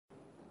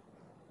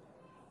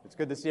It's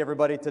good to see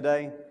everybody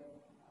today.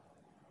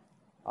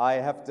 I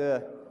have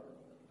to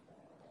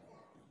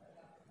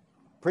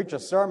preach a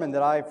sermon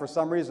that I, for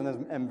some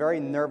reason, am very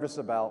nervous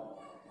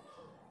about.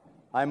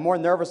 I'm more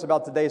nervous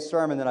about today's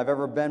sermon than I've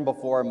ever been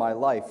before in my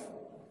life.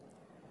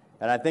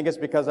 And I think it's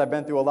because I've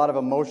been through a lot of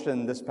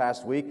emotion this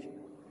past week.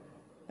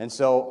 And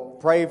so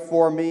pray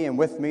for me and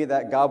with me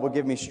that God will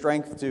give me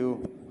strength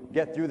to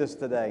get through this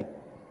today,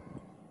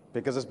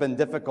 because it's been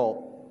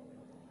difficult.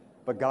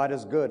 But God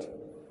is good,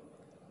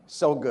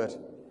 so good.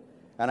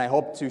 And I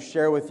hope to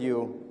share with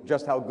you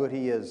just how good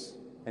He is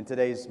in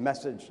today's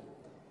message.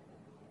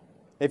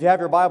 If you have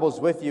your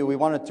Bibles with you, we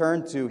want to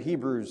turn to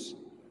Hebrews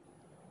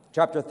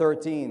chapter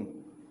 13.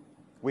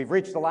 We've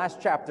reached the last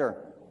chapter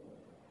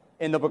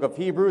in the book of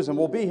Hebrews, and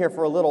we'll be here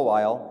for a little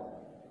while.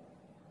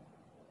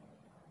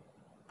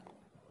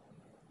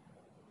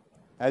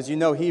 As you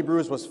know,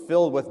 Hebrews was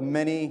filled with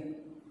many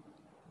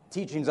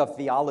teachings of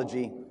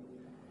theology.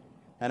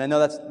 And I know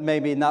that's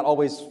maybe not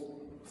always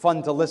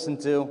fun to listen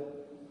to.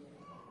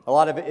 A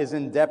lot of it is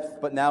in depth,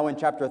 but now in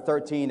chapter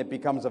 13, it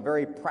becomes a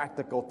very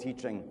practical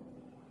teaching.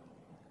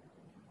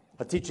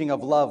 A teaching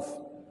of love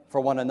for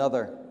one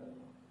another.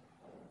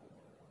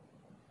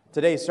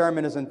 Today's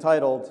sermon is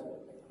entitled,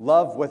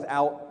 Love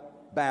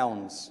Without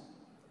Bounds.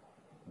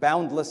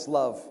 Boundless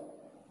love.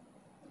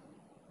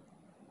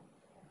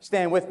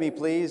 Stand with me,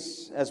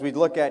 please, as we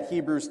look at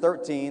Hebrews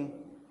 13,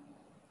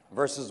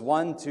 verses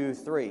 1 to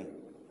 3.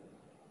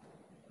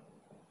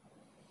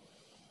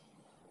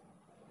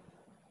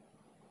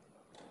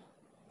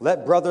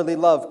 Let brotherly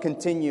love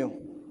continue.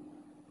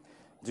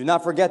 Do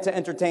not forget to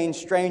entertain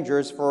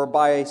strangers, for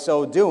by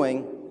so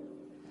doing,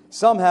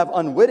 some have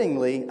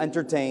unwittingly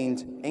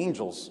entertained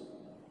angels.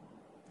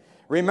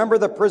 Remember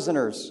the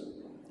prisoners,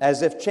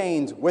 as if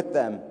chained with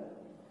them,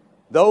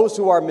 those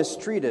who are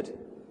mistreated,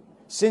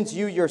 since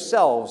you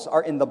yourselves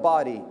are in the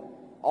body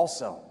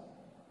also.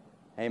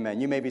 Amen.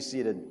 You may be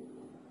seated.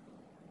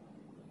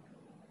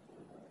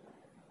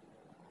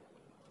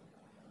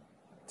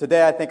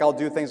 Today, I think I'll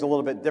do things a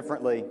little bit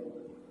differently,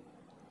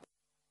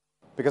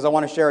 because I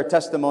want to share a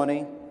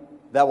testimony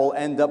that will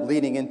end up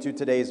leading into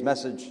today's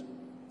message.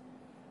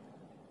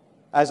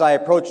 As I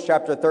approached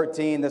chapter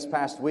 13 this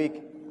past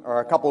week, or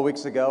a couple of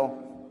weeks ago,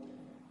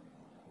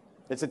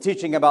 it's a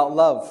teaching about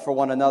love for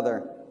one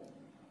another.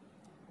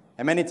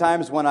 And many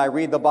times when I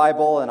read the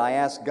Bible and I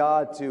ask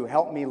God to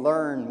help me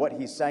learn what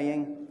He's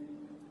saying,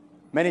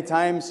 many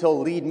times He'll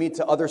lead me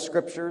to other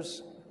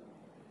scriptures.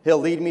 He'll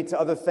lead me to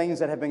other things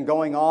that have been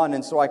going on.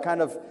 And so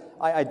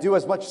I do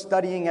as much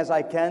studying as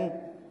I can,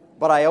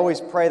 but I always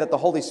pray that the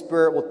Holy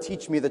Spirit will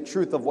teach me the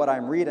truth of what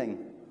I'm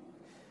reading.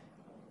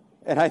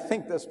 And I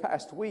think this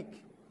past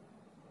week,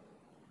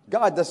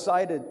 God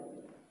decided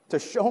to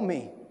show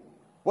me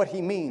what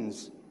He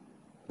means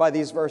by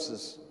these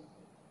verses.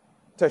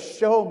 To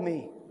show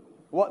me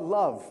what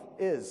love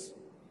is.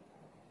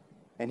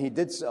 And He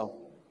did so.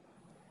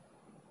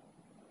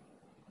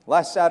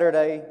 Last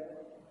Saturday,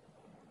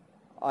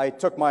 I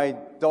took my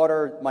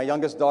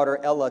youngest daughter,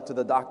 Ella, to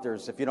the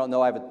doctors. If you don't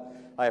know,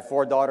 I have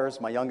 4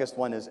 daughters. My youngest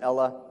one is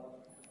Ella,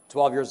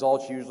 12 years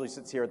old. She usually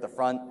sits here at the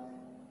front.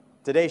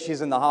 Today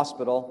she's in the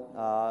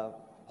hospital,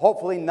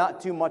 hopefully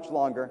not too much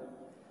longer.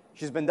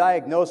 She's been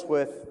diagnosed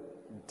with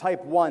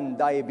type 1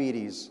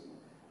 diabetes,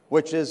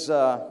 which is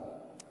a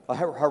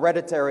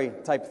hereditary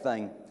type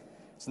thing.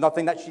 It's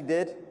nothing that she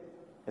did.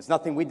 It's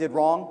nothing we did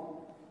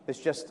wrong. It's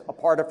just a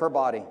part of her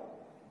body.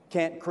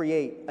 Can't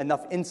create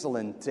enough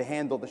insulin to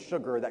handle the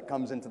sugar that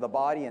comes into the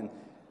body.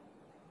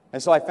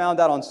 And so I found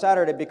out on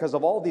Saturday, because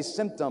of all these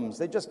symptoms,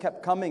 they just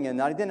kept coming,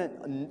 and I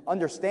didn't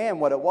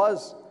understand what it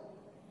was.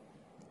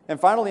 And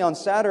finally on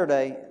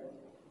Saturday,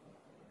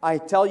 I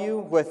tell you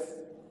with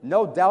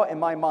no doubt in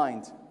my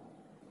mind,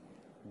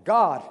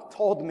 God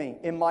told me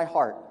in my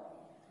heart,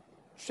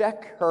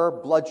 check her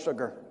blood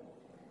sugar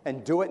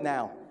and do it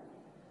now.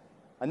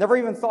 I never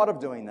even thought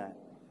of doing that.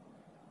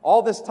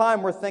 All this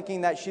time we're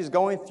thinking that she's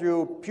going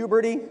through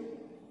puberty.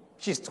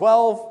 She's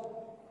 12.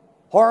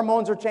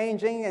 Hormones are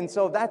changing, and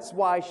so that's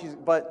why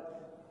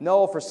but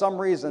no, for some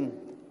reason,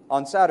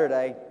 on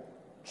Saturday,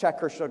 check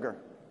her sugar.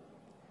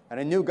 And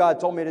I knew God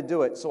told me to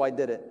do it, so I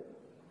did it.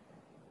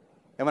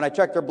 And when I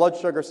checked her blood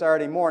sugar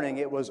Saturday morning,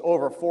 it was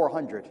over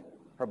 400,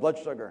 her blood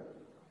sugar.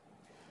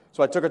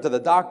 So I took her to the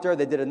doctor.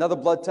 They did another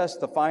blood test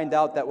to find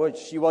out that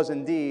she was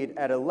indeed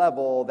at a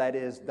level that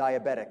is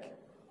diabetic.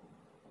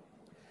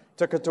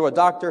 Took her to a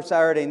doctor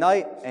Saturday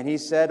night, and he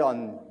said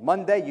on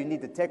Monday, you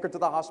need to take her to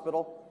the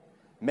hospital.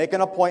 Make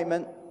an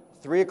appointment,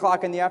 3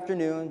 o'clock in the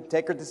afternoon,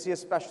 take her to see a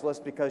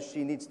specialist because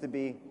she needs to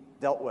be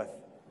dealt with.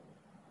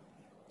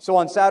 So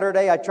on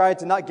Saturday, I tried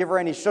to not give her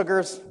any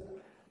sugars,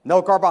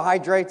 no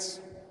carbohydrates.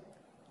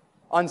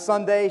 On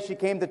Sunday, she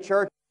came to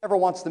church, never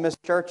wants to miss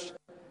church.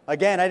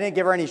 Again, I didn't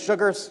give her any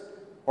sugars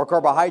or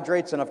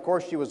carbohydrates, and of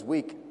course she was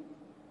weak.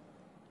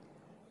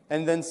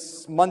 And then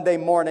Monday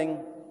morning,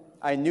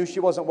 I knew she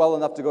wasn't well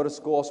enough to go to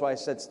school, so I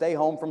said, stay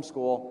home from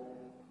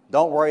school.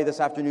 Don't worry, this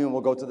afternoon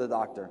we'll go to the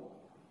doctor.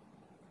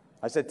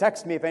 I said,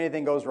 text me if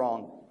anything goes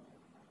wrong.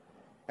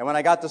 And when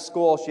I got to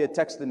school, she had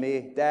texted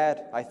me,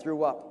 Dad, I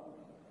threw up.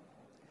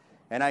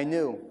 And I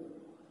knew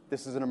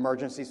this is an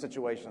emergency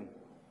situation.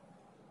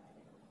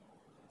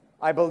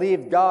 I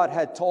believed God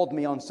had told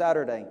me on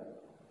Saturday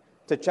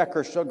to check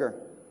her sugar.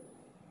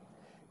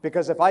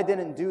 Because if I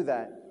didn't do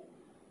that,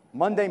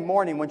 Monday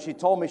morning when she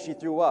told me she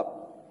threw up,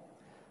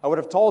 I would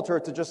have told her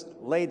to just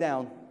lay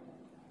down,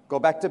 go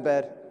back to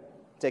bed,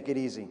 take it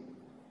easy.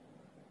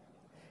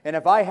 And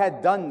if I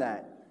had done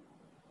that,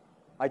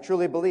 I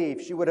truly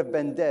believe she would have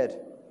been dead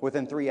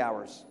within 3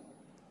 hours.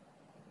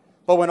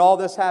 But when all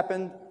this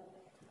happened,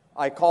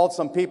 I called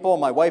some people.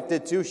 My wife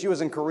did too. She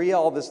was in Korea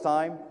all this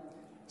time.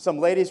 Some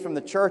ladies from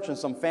the church and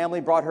some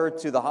family brought her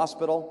to the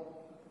hospital.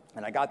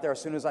 And I got there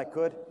as soon as I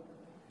could.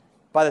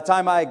 By the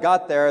time I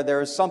got there,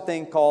 there is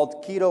something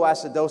called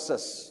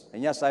ketoacidosis.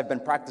 And yes, I've been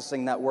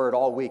practicing that word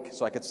all week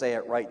so I could say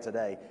it right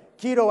today.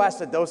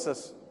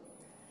 Ketoacidosis.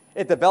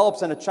 It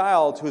develops in a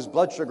child whose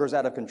blood sugar is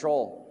out of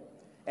control.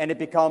 And it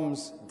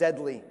becomes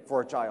deadly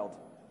for a child.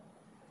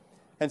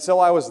 And so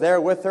I was there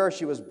with her.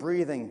 She was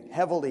breathing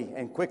heavily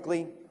and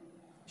quickly.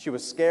 She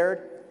was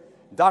scared.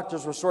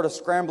 Doctors were sort of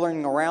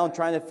scrambling around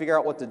trying to figure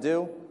out what to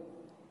do.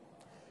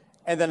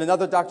 And then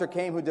another doctor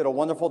came who did a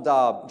wonderful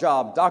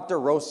job, Dr.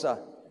 Rosa.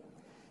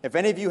 If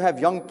any of you have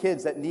young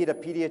kids that need a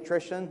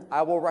pediatrician,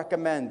 I will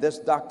recommend this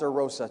Dr.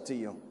 Rosa to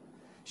you.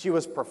 She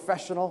was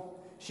professional,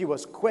 she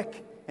was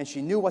quick, and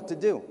she knew what to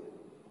do.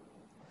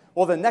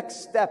 Well, the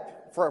next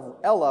step for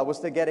Ella was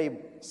to get a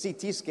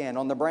CT scan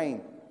on the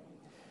brain.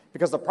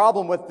 Because the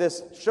problem with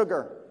this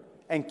sugar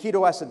and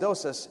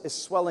ketoacidosis is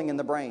swelling in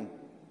the brain.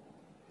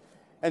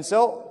 And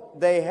so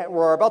they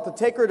were about to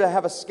take her to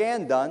have a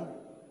scan done.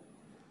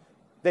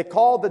 They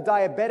called the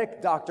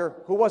diabetic doctor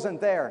who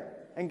wasn't there.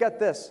 And get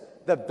this,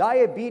 the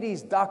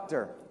diabetes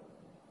doctor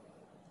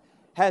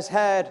has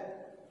had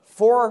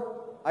four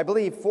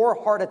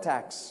heart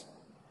attacks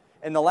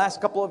in the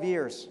last couple of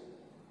years.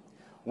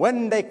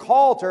 When they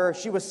called her,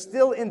 she was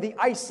still in the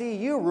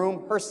ICU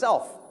room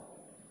herself.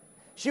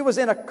 She was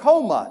in a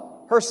coma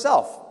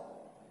herself.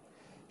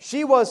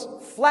 She was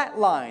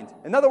flatlined.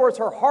 In other words,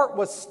 her heart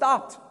was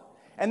stopped,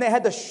 and they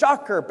had to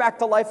shock her back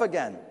to life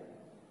again.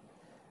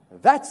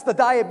 That's the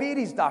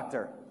diabetes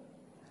doctor.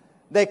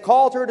 They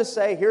called her to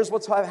say, here's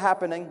what's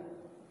happening.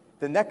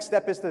 The next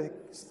step is to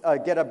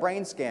get a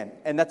brain scan.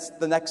 And that's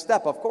the next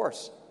step, of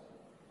course.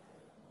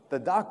 The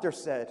doctor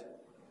said,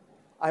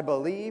 I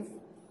believe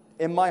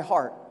in my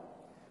heart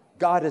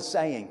God is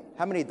saying.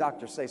 How many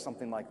doctors say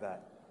something like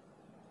that?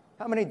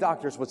 How many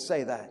doctors would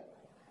say that?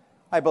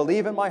 I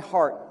believe in my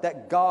heart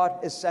that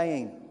God is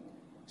saying,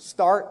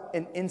 start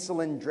an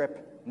insulin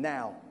drip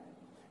now.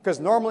 Because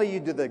normally you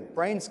do the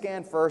brain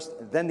scan first,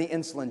 then the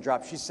insulin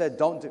drop. She said,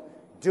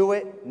 do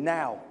it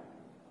now.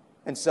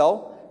 And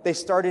so they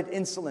started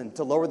insulin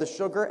to lower the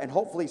sugar and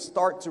hopefully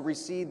start to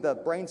recede the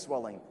brain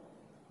swelling.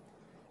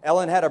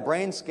 Ellen had a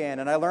brain scan,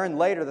 and I learned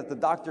later that the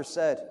doctor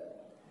said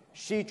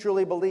she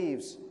truly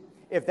believes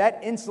if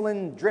that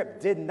insulin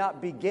drip did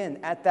not begin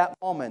at that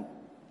moment,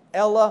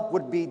 Ella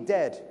would be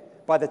dead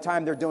by the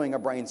time they're doing a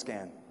brain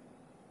scan.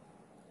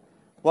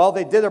 Well,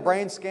 they did a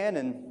brain scan,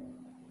 and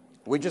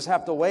we just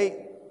have to wait.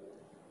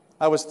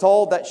 I was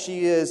told that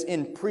she is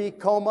in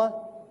pre-coma.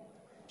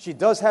 She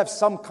does have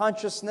some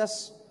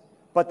consciousness,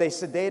 but they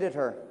sedated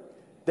her.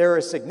 There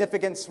is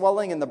significant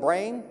swelling in the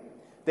brain.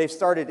 They've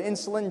started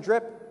insulin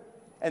drip,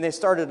 and they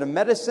started a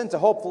medicine to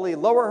hopefully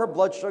lower her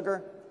blood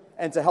sugar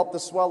and to help the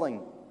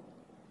swelling.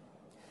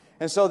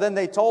 And so then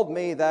they told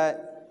me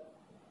that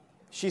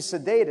she's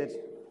sedated,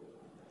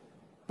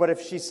 but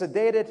if she's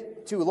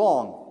sedated too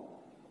long,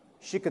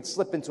 she could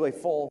slip into a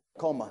full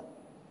coma.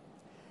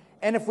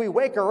 And if we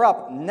wake her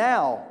up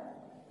now,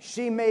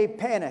 she may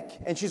panic,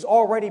 and she's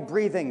already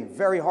breathing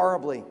very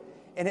horribly,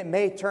 and it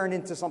may turn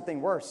into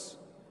something worse.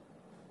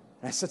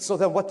 And I said, so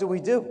then what do we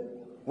do?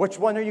 Which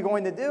one are you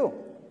going to do?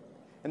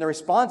 And the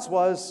response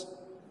was,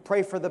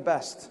 pray for the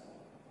best.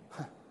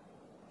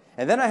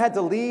 And then I had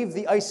to leave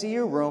the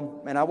ICU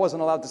room, and I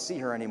wasn't allowed to see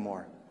her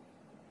anymore.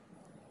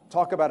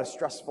 Talk about a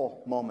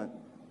stressful moment.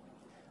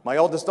 My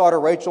oldest daughter,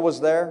 Rachel,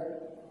 was there.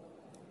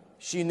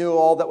 She knew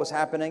all that was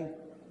happening.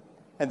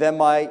 And then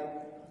my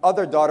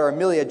other daughter,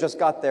 Amelia, just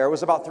got there. It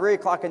was about 3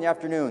 o'clock in the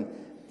afternoon.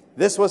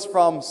 This was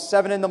from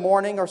 7 in the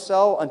morning or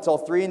so until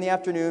 3 in the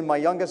afternoon.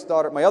 My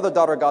other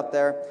daughter got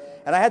there.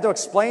 And I had to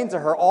explain to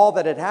her all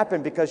that had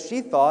happened because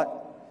she thought,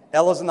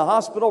 Ella's in the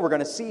hospital, we're going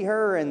to see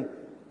her, and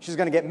she's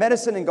going to get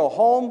medicine and go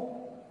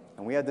home.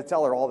 And we had to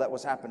tell her all that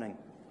was happening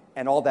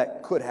and all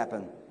that could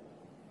happen.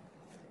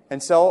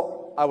 And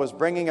so I was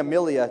bringing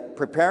Amelia,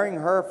 preparing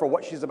her for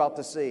what she's about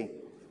to see,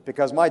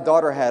 because my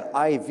daughter had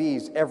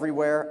IVs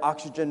everywhere,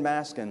 oxygen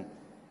mask, and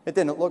it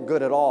didn't look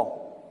good at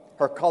all.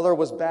 Her color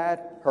was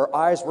bad. Her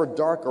eyes were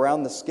dark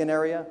around the skin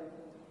area.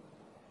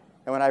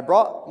 And when I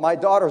brought my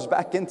daughters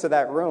back into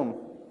that room,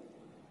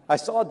 I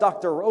saw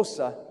Dr.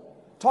 Rosa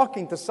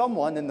talking to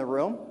someone in the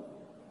room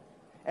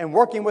and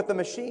working with the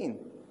machine.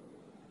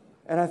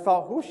 And I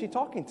thought, who is she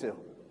talking to?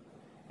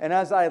 And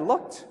as I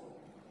looked,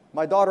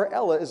 my daughter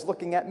Ella is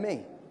looking at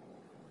me.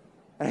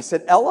 And I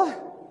said,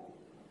 Ella,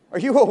 are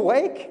you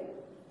awake?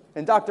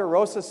 And Dr.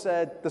 Rosa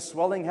said, the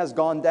swelling has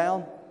gone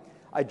down.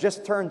 I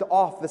just turned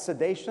off the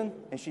sedation,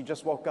 and she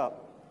just woke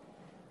up.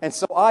 And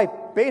so I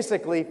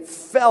basically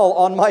fell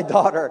on my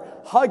daughter,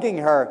 hugging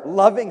her,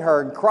 loving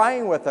her, and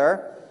crying with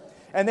her.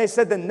 And they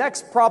said the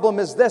next problem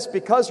is this: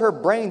 because her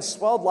brain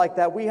swelled like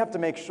that, we have to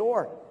make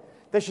sure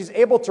that she's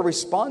able to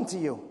respond to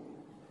you,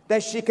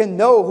 that she can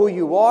know who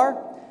you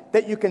are,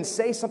 that you can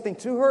say something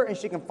to her and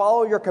she can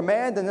follow your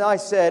command. And then I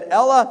said,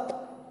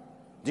 Ella,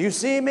 do you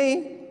see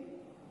me?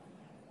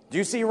 Do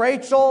you see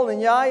Rachel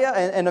and Yaya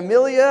and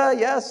Amelia?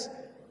 Yes.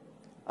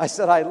 I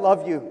said, I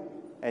love you.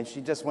 And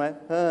she just went,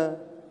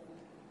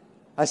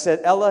 I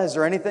said, Ella, is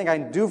there anything I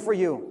can do for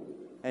you?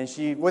 And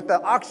she, with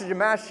the oxygen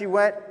mask, she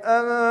went,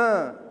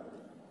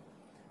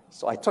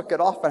 So I took it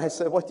off and I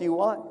said, what do you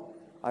want?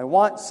 I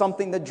want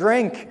something to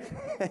drink.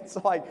 And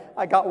so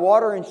I got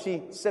water and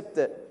she sipped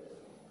it.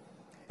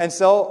 And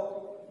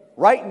so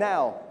right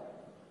now,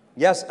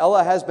 yes,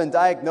 Ella has been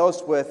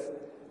diagnosed with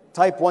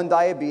type 1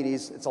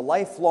 diabetes. It's a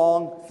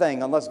lifelong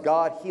thing unless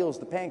God heals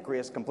the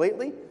pancreas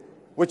completely,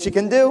 which He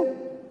can do.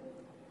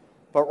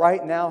 But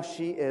right now,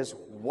 she is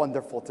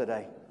wonderful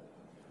today.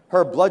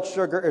 Her blood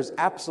sugar is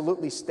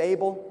absolutely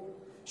stable.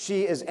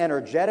 She is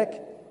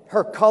energetic.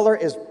 Her color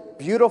is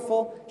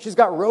beautiful. She's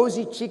got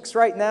rosy cheeks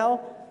right now.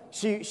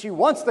 She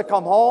wants to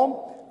come home,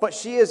 but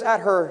she is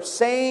at her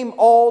same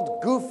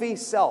old goofy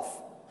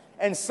self.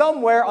 And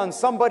somewhere on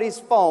somebody's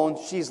phone,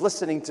 she's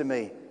listening to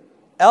me.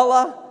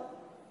 Ella,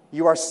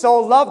 you are so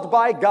loved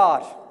by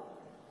God.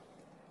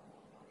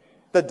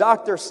 The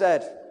doctor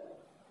said,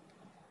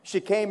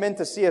 she came in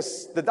to see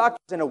us. The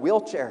doctor's in a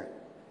wheelchair.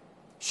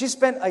 She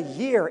spent a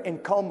year in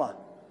coma.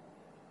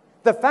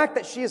 The fact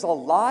that she is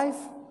alive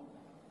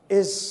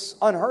is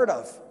unheard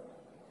of.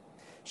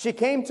 She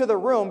came to the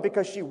room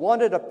because she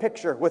wanted a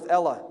picture with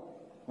Ella.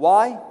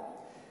 Why?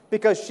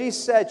 Because she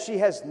said she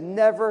has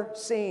never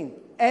seen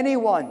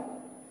anyone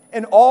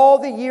in all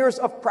the years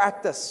of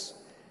practice,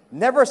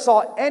 never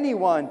saw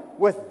anyone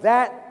with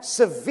that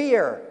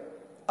severe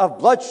of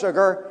blood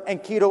sugar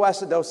and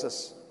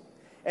ketoacidosis.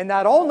 And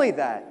not only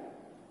that,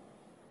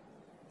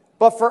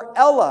 but for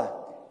Ella,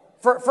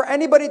 for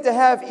anybody to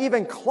have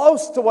even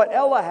close to what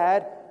Ella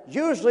had,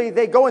 usually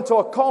they go into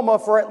a coma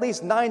for at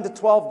least 9 to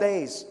 12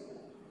 days.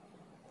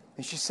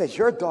 And she said,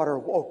 your daughter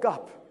woke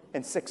up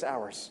in 6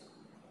 hours.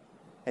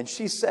 And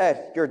she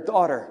said, your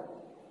daughter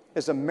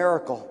is a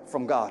miracle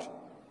from God.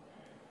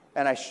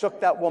 And I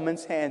shook that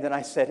woman's hand and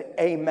I said,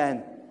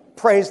 amen.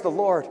 Praise the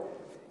Lord.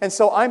 And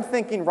so I'm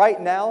thinking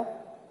right now,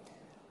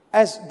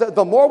 as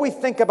the more we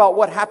think about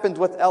what happened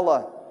with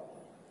Ella,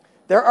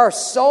 there are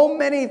so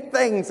many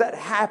things that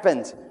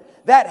happened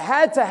that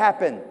had to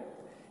happen.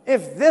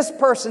 If this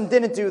person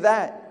didn't do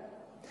that,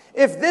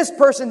 if this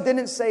person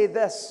didn't say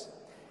this,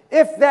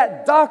 if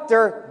that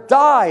doctor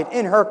died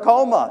in her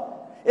coma,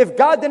 if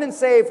God didn't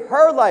save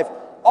her life,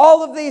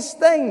 all of these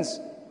things,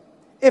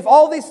 if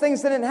all these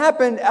things didn't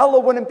happen, Ella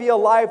wouldn't be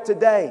alive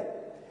today.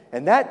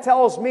 And that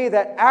tells me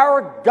that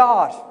our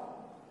God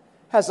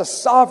has a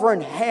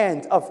sovereign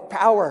hand of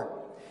power.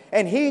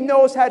 And He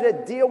knows how to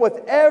deal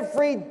with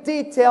every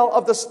detail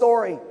of the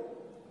story.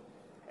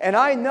 And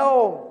I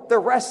know the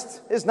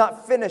rest is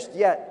not finished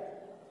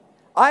yet.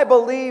 I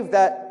believe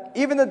that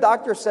even the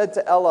doctor said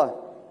to Ella,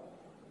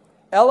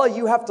 Ella,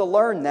 you have to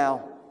learn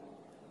now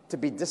to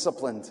be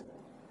disciplined.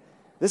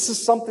 This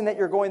is something that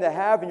you're going to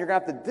have, and you're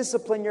going to have to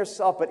discipline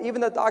yourself. But even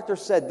the doctor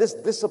said, this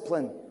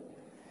discipline,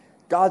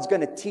 God's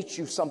going to teach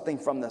you something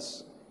from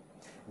this.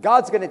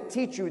 God's going to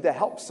teach you to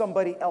help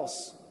somebody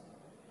else.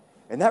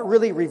 And that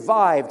really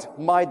revived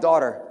my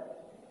daughter.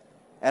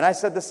 And I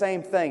said the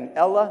same thing.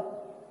 Ella,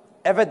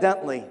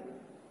 evidently,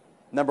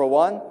 number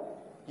one,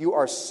 you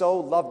are so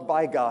loved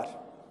by God.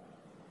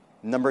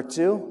 Number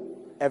two,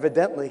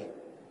 evidently,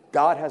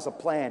 God has a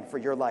plan for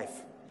your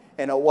life.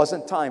 And it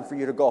wasn't time for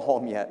you to go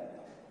home yet.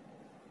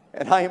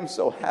 And I am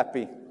so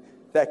happy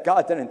that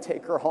God didn't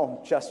take her home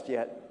just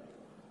yet.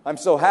 I'm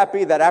so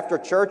happy that after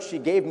church, she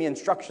gave me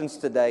instructions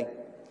today.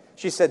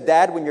 She said,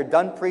 Dad, when you're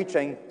done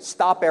preaching,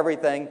 stop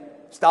everything.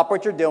 Stop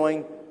what you're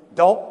doing.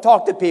 Don't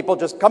talk to people.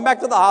 Just come back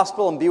to the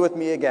hospital and be with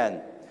me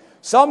again.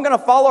 So I'm going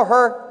to follow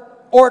her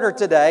order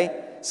today.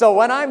 So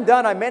when I'm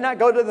done, I may not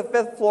go to the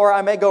 5th floor.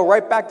 I may go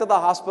right back to the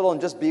hospital and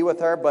just be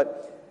with her.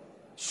 But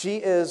she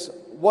is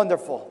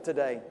wonderful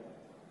today.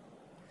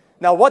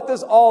 Now, what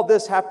does all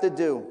this have to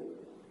do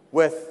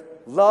with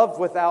love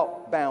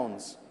without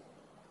bounds?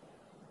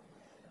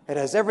 It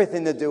has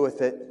everything to do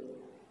with it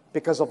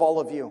because of all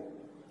of you.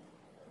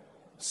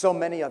 So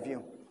many of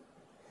you.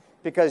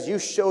 Because you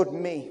showed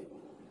me,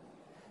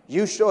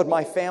 you showed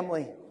my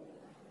family,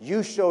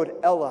 you showed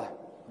Ella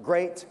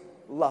great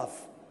love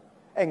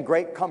and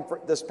great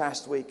comfort this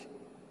past week.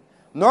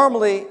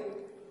 Normally,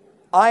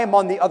 I am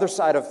on the other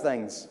side of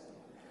things.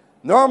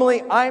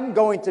 Normally, I'm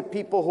going to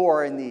people who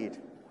are in need.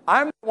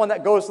 I'm the one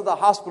that goes to the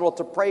hospital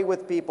to pray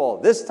with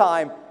people. This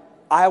time,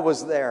 I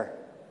was there.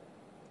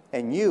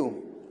 And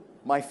you,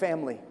 my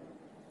family,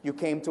 you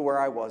came to where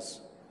I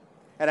was.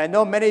 And I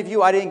know many of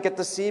you I didn't get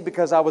to see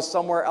because I was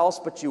somewhere else,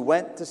 but you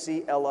went to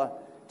see Ella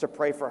to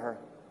pray for her.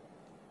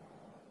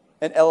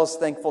 And Ella's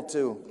thankful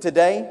too.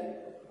 Today,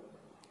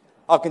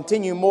 I'll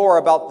continue more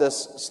about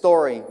this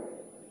story.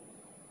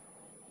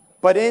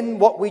 But in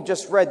what we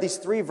just read, these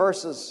 3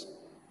 verses,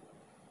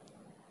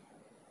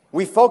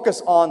 we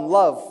focus on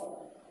love.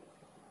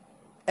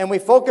 And we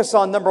focus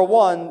on, number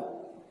 1,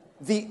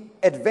 the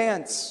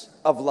advance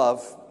of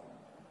love.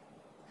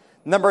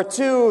 Number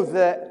 2,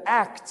 the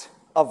act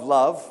of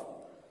love.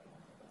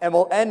 And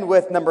we'll end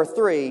with number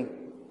 3,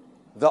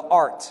 the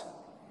art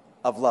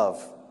of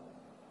love.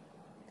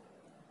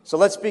 So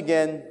let's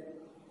begin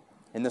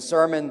in the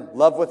sermon,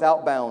 Love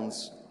Without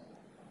Bounds.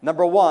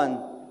 Number 1,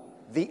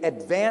 the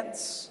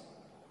advance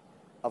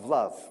of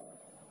love.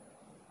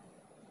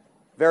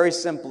 Very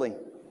simply,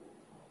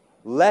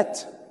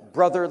 let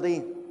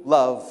brotherly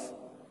love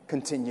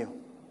continue.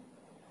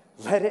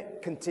 Let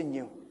it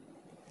continue.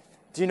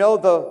 Do you know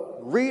the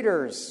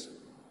readers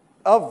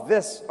of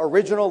this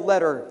original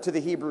letter to the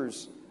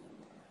Hebrews?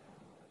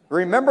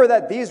 Remember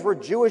that these were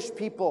Jewish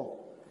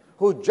people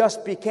who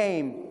just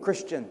became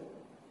Christian.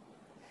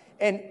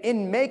 And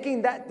in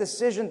making that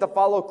decision to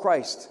follow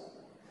Christ,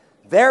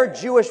 their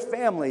Jewish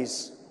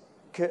families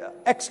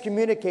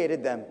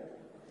excommunicated them.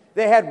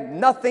 They had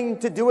nothing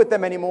to do with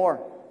them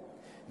anymore.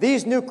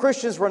 These new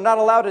Christians were not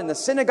allowed in the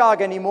synagogue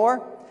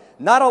anymore,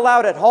 not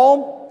allowed at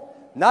home,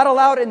 not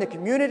allowed in the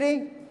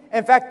community.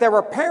 In fact, there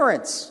were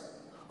parents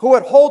who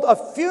would hold a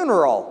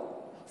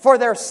funeral for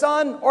their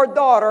son or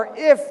daughter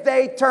if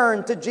they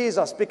turned to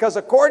Jesus, because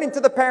according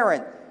to the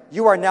parent,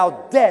 you are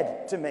now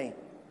dead to me.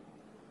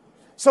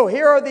 So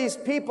here are these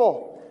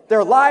people,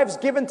 their lives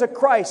given to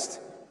Christ,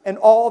 and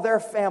all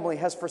their family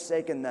has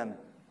forsaken them.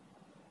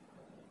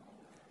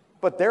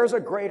 But there's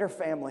a greater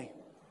family.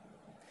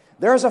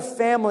 There's a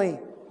family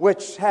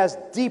which has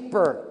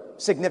deeper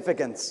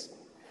significance.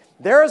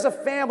 There is a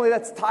family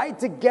that's tied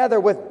together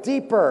with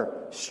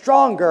deeper,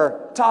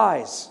 stronger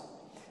ties.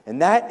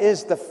 And that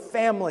is the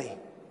family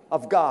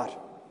of God.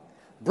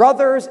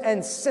 Brothers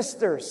and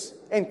sisters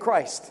in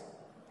Christ.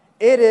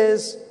 It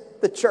is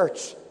the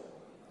church.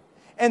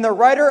 And the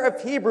writer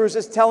of Hebrews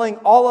is telling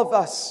all of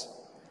us,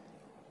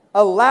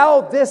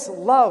 allow this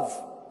love,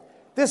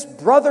 this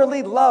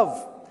brotherly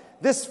love,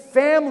 this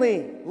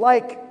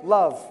family-like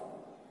love,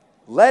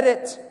 let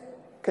it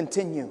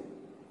continue.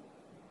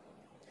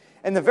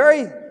 And the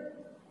very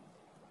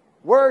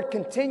word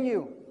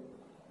continue,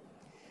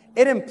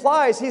 it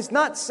implies he's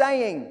not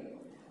saying,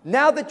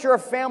 now that you're a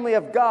family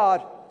of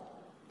God,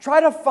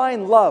 try to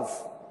find love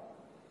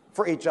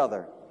for each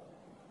other.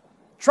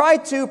 Try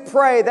to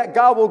pray that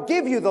God will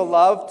give you the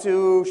love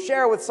to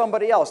share with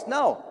somebody else.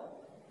 No.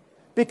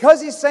 Because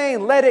he's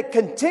saying let it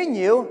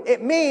continue,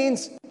 it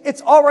means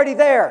it's already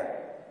there.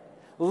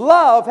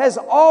 Love has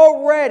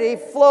already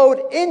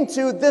flowed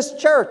into this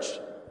church.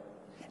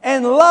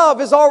 And love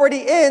is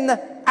already in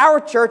our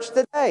church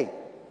today.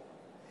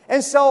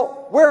 And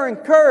so we're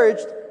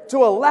encouraged to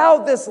allow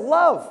this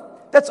love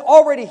that's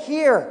already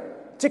here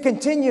to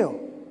continue.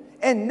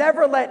 And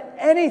never let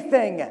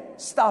anything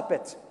stop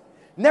it.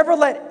 Never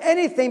let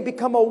anything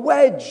become a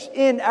wedge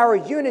in our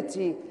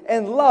unity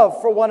and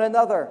love for one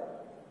another.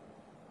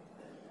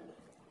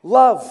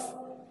 Love.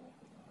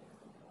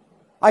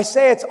 I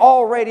say it's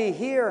already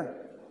here.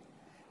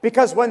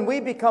 Because when we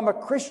become a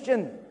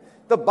Christian,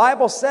 the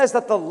Bible says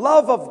that the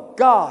love of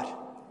God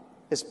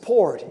is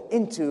poured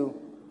into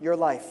your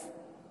life.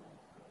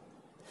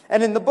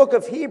 And in the book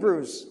of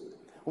Hebrews,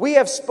 we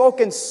have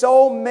spoken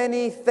so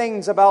many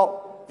things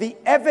about the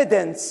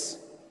evidence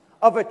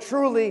of a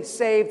truly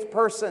saved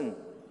person.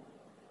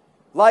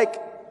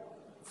 Like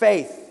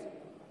faith.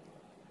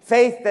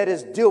 Faith that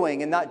is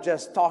doing and not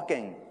just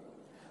talking.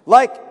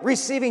 Like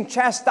receiving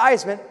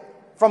chastisement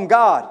from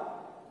God.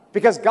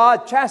 Because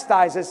God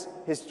chastises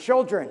His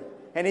children.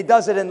 And He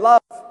does it in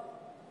love.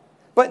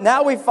 But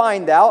now we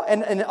find out,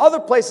 and in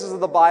other places of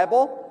the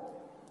Bible,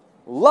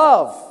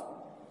 love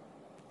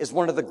is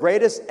one of the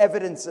greatest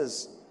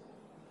evidences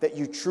that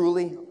you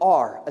truly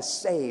are a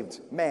saved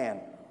man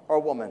or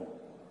woman.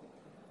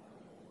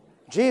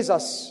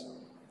 Jesus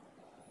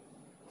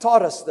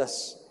taught us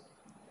this.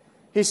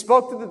 He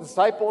spoke to the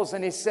disciples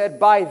and He said,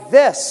 by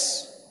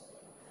this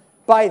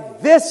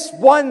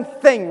one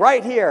thing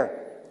right here,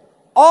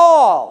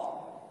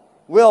 all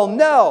will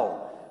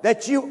know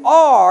that you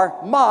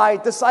are my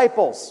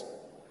disciples.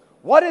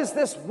 What is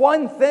this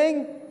one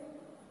thing?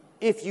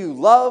 If you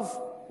love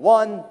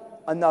one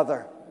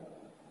another.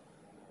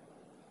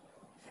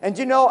 And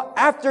you know,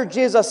 after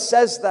Jesus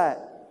says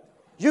that,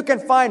 you can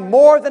find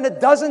more than a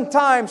dozen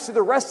times through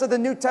the rest of the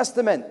New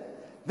Testament,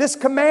 this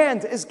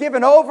command is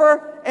given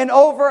over and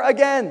over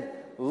again.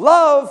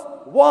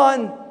 Love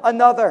one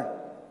another.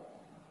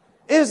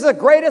 It is the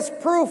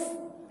greatest proof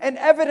and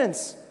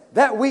evidence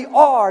that we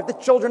are the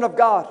children of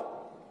God.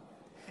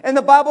 And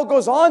the Bible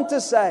goes on to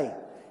say,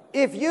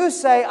 if you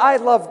say, I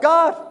love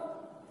God,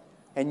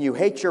 and you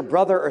hate your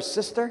brother or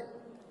sister,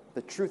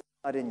 the truth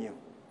is not in you.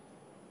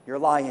 You're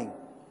lying.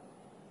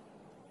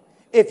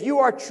 If you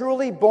are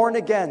truly born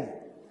again,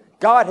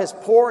 God has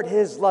poured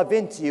His love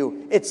into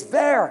you. It's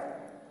there.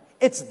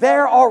 It's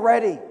there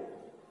already.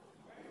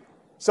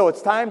 So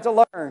it's time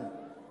to learn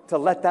to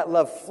let that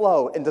love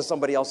flow into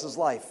somebody else's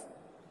life.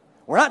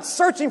 We're not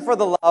searching for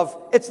the love.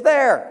 It's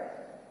there.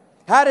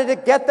 How did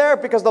it get there?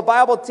 Because the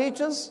Bible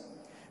teaches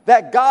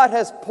that God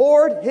has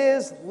poured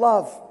His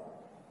love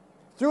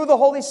through the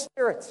Holy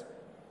Spirit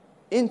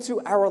into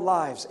our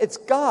lives. It's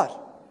God,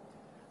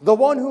 the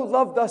one who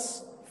loved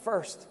us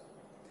first.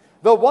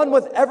 The one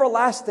with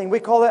everlasting,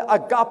 we call it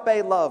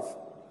agape love.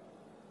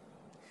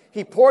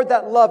 He poured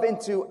that love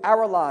into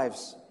our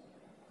lives.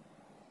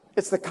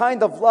 It's the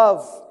kind of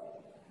love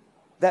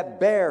that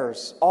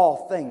bears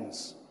all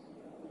things,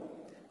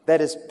 that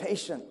is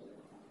patient,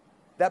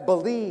 that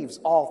believes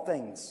all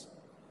things,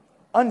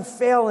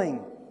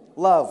 unfailing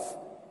love.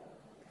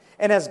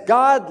 And as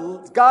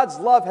God's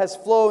love has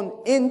flown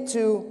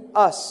into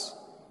us,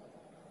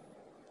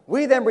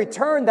 we then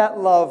return that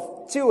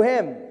love to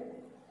Him,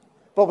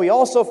 but we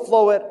also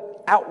flow it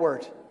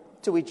outward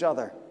to each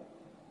other.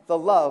 The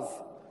love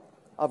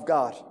of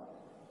God.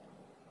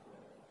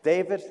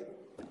 David,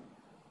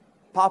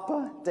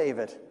 Papa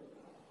David,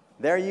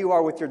 there you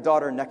are with your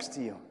daughter next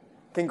to you.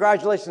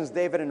 Congratulations,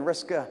 David and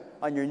Riska,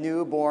 on your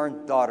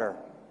newborn daughter.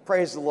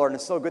 Praise the Lord, and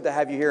it's so good to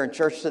have you here in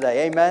church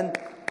today. Amen.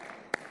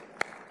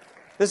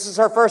 This is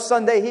her first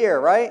Sunday here,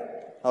 right?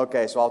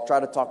 Okay, so I'll try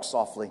to talk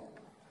softly.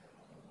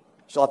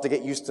 She'll have to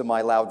get used to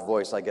my loud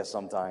voice, I guess,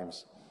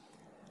 sometimes.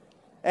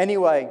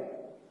 Anyway,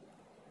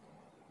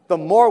 the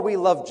more we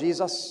love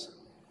Jesus,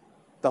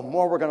 the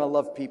more we're going to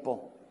love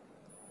people.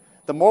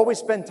 The more we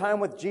spend time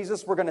with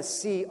Jesus, we're going to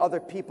see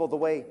other people the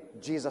way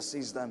Jesus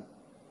sees them.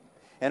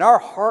 And our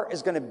heart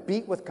is going to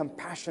beat with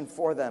compassion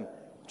for them,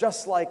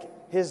 just like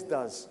His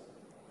does.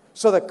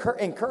 So the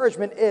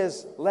encouragement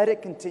is, let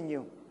it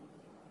continue.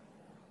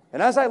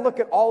 And as I look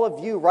at all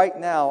of you right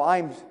now,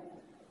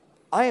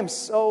 I am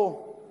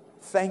so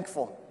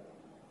thankful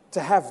to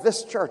have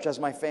this church as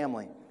my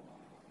family.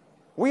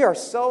 We are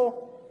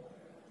so,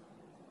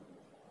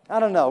 I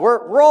don't know,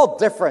 we're all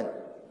different.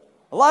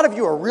 A lot of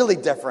you are really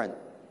different.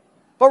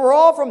 But we're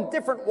all from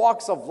different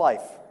walks of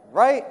life,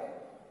 right?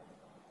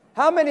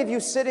 How many of you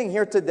sitting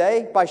here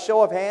today, by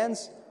show of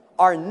hands,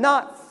 are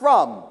not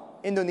from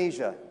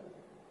Indonesia?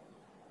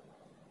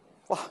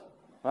 Well,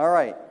 all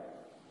right.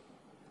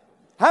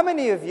 How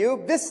many of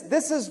you, this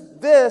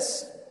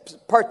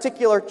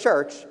particular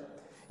church,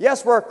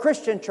 yes, we're a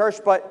Christian church,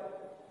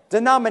 but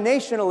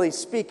denominationally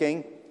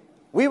speaking,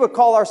 we would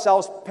call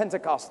ourselves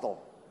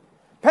Pentecostal.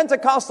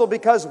 Pentecostal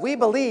because we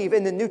believe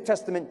in the New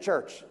Testament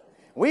church.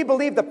 We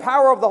believe the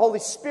power of the Holy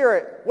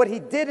Spirit. What He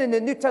did in the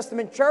New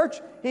Testament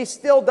church, He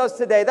still does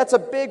today. That's a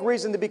big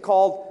reason to be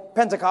called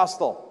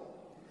Pentecostal.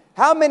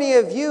 How many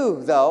of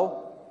you,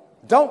 though,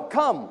 don't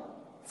come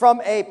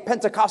from a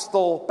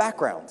Pentecostal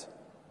background?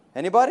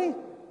 Anybody?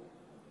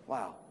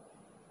 Wow.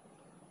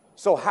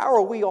 So how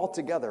are we all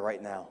together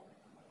right now?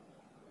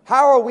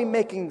 How are we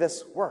making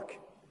this work?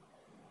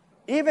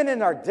 Even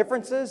in our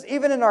differences,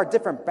 even in our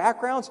different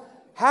backgrounds,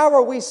 how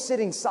are we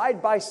sitting side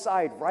by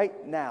side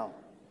right now?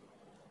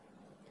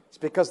 It's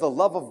because the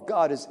love of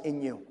God is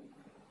in you.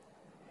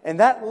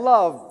 And that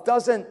love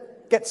doesn't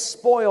get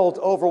spoiled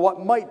over what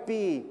might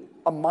be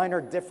a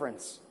minor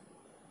difference,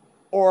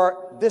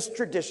 or this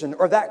tradition,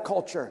 or that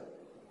culture.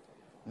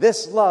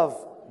 This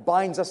love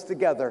binds us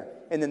together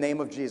in the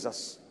name of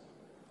Jesus.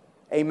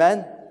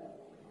 Amen?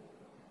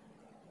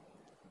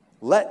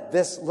 Let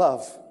this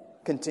love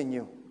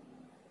continue.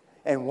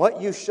 And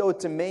what you showed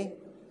to me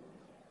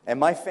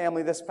and my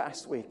family this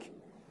past week,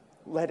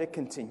 let it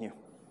continue.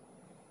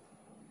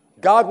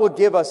 God will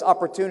give us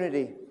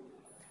opportunity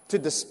to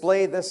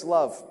display this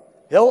love.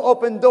 He'll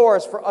open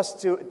doors for us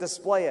to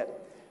display it.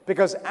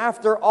 Because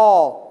after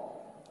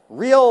all,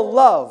 real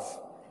love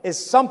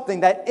is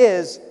something that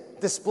is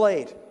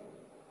displayed.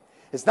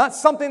 It's not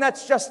something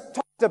that's just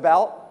talked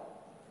about.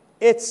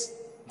 It's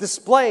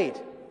displayed.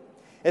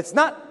 It's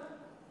not,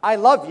 I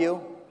love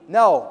you.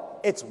 No,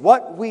 it's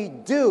what we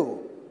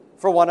do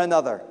for one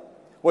another.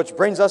 Which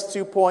brings us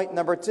to point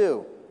number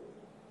 2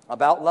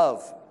 about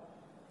love.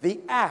 The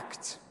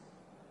act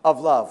of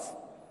love.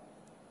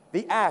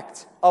 The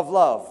act of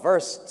love.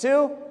 Verse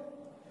 2,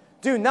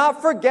 do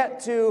not forget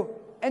to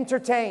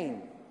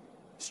entertain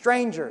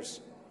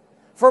strangers,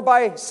 for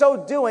by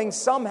so doing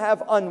some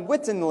have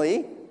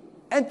unwittingly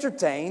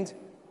entertained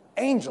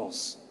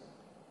angels.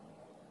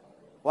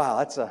 Wow,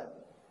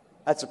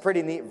 that's a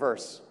pretty neat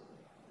verse.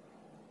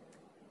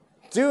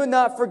 Do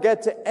not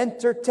forget to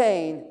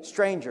entertain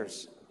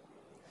strangers.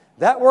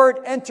 That word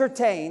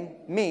entertain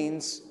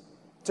means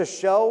to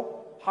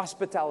show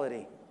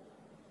hospitality,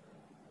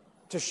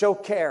 to show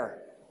care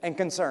and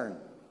concern,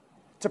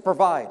 to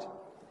provide,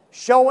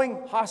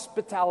 showing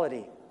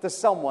hospitality to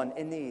someone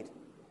in need.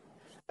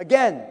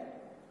 Again,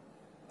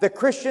 the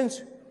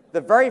Christians,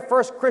 the very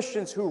first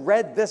Christians who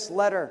read this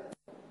letter,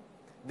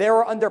 they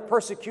were under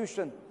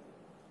persecution.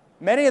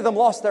 Many of them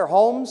lost their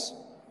homes.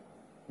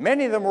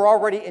 Many of them were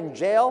already in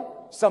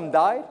jail. Some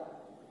died.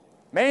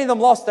 Many of them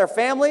lost their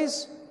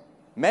families.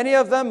 Many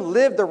of them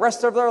lived the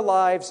rest of their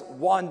lives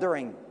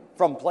wandering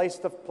from place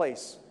to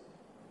place.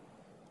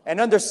 And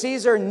under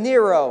Caesar,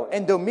 Nero,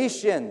 and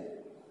Domitian,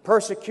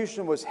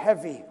 persecution was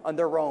heavy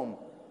under Rome.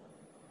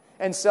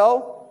 And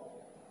so,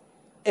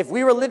 If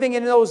we were living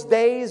in those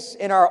days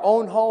in our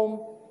own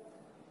home,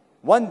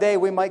 one day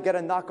we might get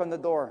a knock on the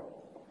door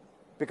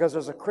because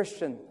there's a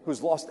Christian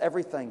who's lost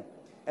everything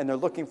and they're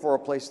looking for a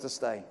place to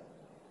stay.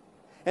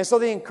 And so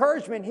the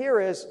encouragement here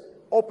is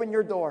open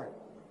your door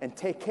and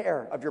take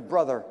care of your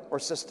brother or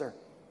sister.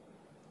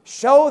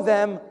 Show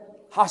them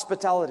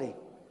hospitality.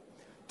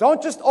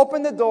 Don't just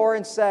open the door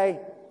and say,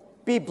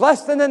 "Be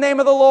blessed in the name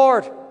of the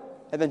Lord,"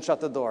 and then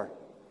shut the door.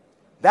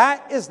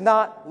 That is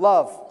not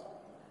love.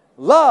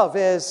 Love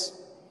is,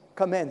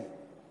 come in.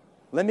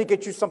 Let me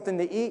get you something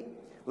to eat.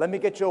 Let me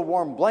get you a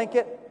warm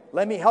blanket.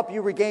 Let me help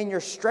you regain your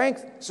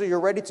strength so you're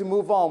ready to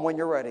move on when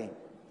you're ready.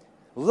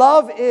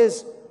 Love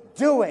is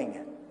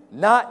doing,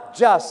 not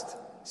just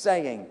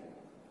saying.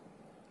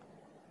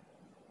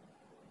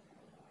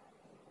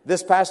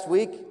 This past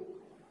week,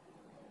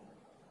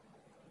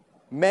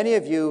 many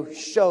of you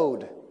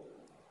showed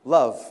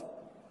love,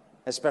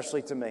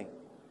 especially to me.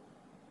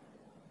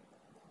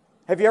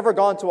 Have you ever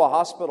gone to a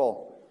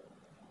hospital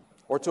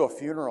or to a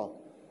funeral?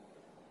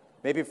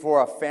 Maybe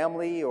for a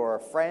family or a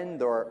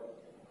friend, or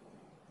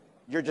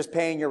you're just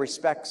paying your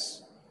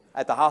respects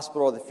at the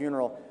hospital or the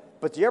funeral.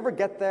 But do you ever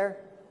get there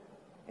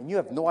and you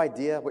have no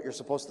idea what you're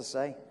supposed to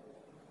say?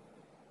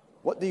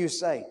 What do you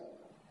say?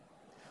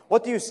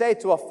 What do you say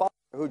to a father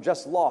who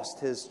just lost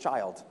his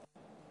child?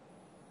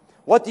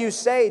 What do you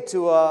say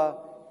to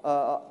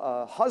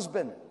a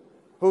husband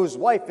whose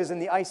wife is in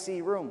the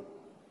IC room?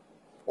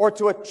 Or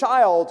to a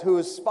child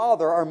whose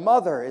father or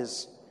mother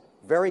is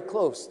very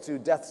close to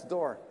death's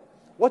door?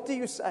 What do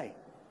you say?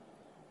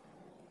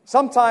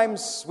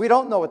 Sometimes we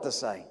don't know what to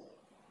say.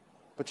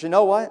 But you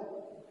know what?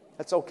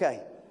 That's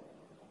okay.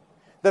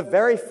 The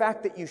very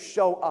fact that you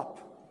show up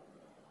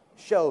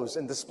shows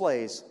and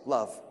displays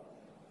love.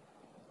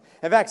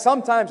 In fact,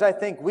 sometimes I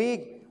think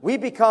we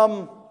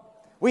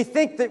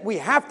think that we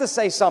have to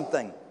say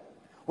something.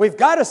 We've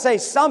got to say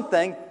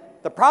something.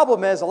 The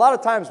problem is, a lot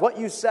of times what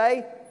you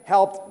say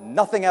helped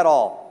nothing at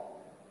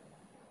all.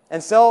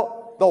 And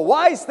so the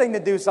wise thing to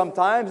do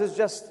sometimes is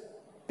just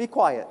be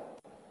quiet.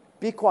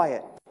 Be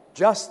quiet.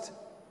 Just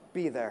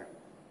be there.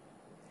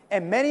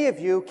 And many of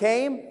you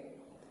came.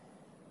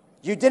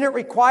 You didn't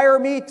require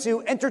me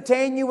to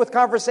entertain you with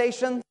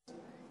conversations.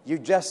 You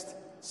just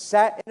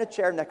sat in a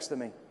chair next to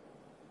me.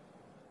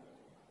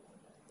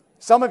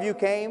 Some of you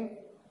came,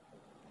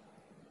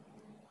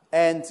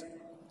 and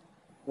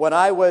when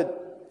I would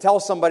tell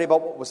somebody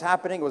about what was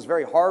happening, it was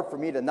very hard for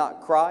me to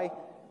not cry.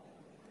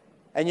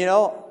 And you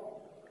know,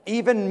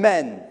 even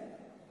men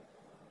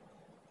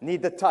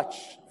need the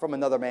touch from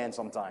another man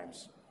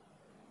sometimes.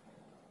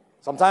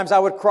 Sometimes I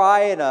would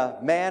cry, and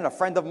a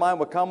friend of mine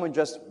would come and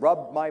just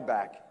rub my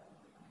back.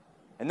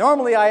 And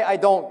normally I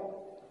don't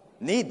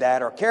need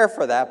that or care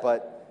for that,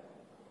 but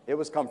it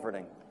was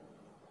comforting.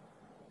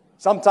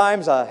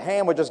 Sometimes a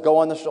hand would just go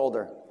on the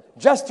shoulder,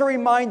 just to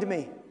remind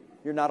me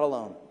you're not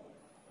alone.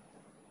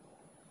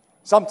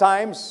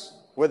 Sometimes,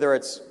 whether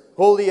it's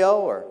Julio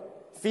or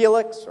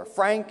Felix or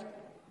Frank,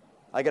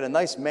 I get a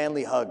nice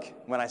manly hug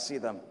when I see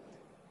them.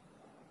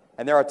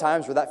 And there are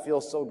times where that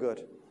feels so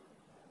good.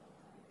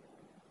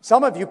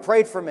 Some of you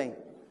prayed for me.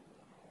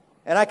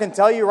 And I can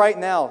tell you right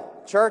now,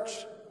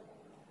 church,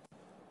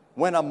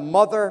 when a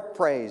mother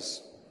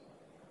prays,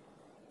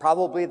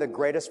 probably the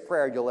greatest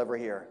prayer you'll ever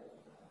hear.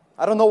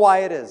 I don't know why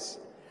it is.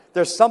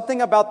 There's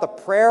something about the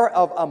prayer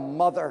of a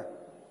mother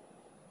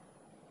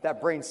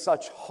that brings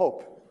such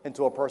hope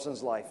into a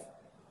person's life.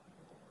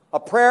 A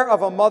prayer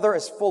of a mother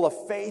is full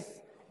of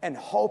faith and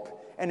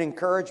hope and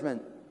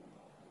encouragement.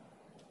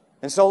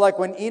 And so like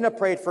when Ina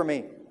prayed for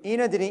me,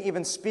 Ina didn't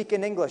even speak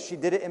in English. She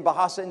did it in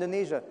Bahasa,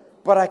 Indonesia.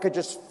 But I could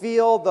just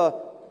feel the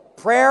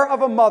prayer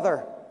of a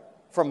mother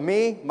from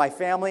me, my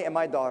family, and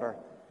my daughter.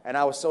 And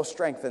I was so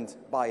strengthened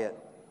by it.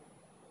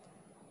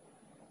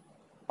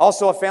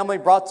 Also, a family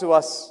brought to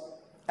us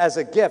as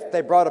a gift,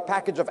 they brought a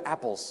package of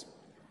apples.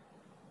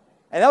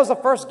 And that was the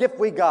first gift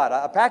we got,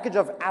 a package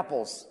of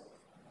apples.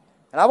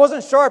 And I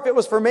wasn't sure if it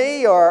was for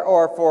me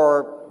or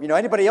for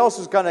anybody else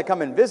who's going to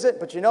come and visit.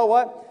 But you know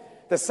what?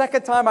 The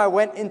second time I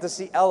went in to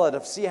see Ella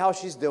to see how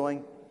she's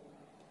doing,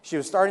 she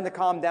was starting to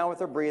calm down with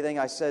her breathing.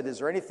 I said, "Is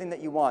there anything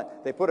that you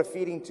want?" They put a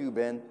feeding tube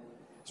in.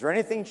 "Is there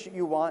anything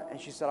you want?" And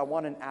she said, "I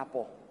want an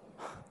apple."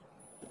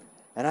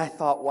 And I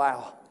thought,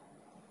 wow.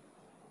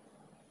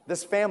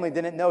 This family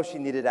didn't know she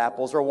needed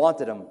apples or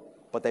wanted them,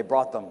 but they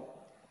brought them.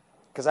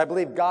 Because I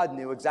believe God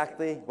knew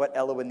exactly what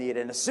Ella would need.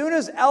 And as soon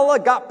as Ella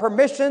got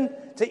permission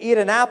to eat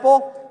an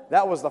apple,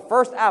 that was the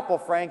first apple,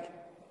 Frank,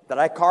 that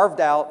I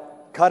carved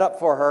out, cut up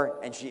for her,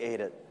 and she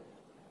ate it.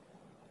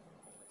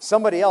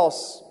 Somebody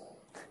else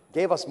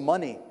gave us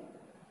money,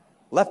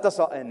 left us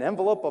an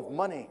envelope of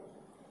money.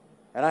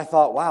 And I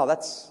thought, wow,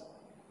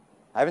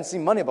 I haven't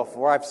seen money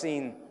before. I've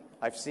seen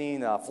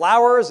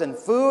flowers and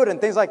food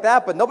and things like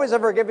that, but nobody's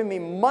ever given me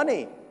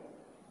money.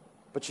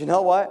 But you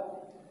know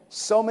what?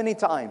 So many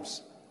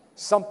times,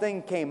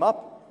 something came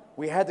up.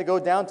 We had to go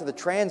down to the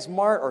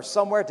Transmart or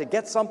somewhere to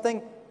get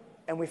something,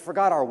 and we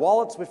forgot our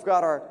wallets.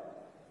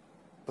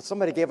 But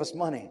somebody gave us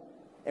money,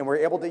 and we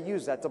were able to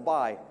use that to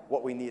buy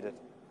what we needed.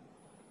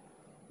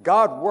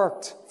 God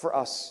worked for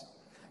us.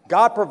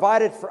 God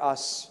provided for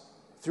us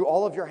through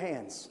all of your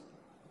hands.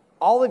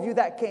 All of you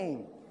that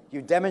came,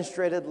 you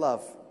demonstrated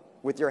love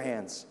with your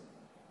hands.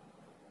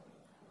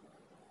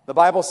 The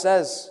Bible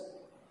says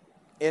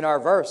in our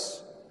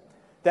verse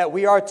that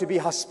we are to be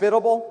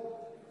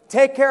hospitable,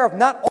 take care of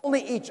not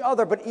only each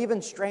other, but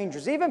even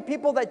strangers, even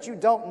people that you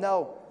don't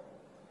know.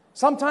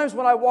 Sometimes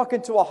when I walk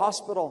into a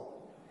hospital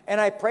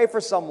and I pray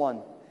for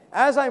someone,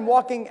 as I'm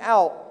walking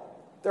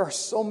out, there are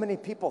so many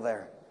people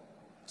there,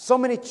 so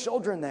many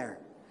children there,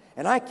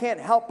 and I can't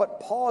help but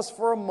pause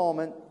for a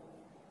moment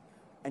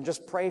and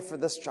just pray for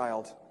this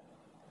child.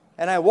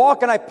 And I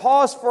walk and I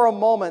pause for a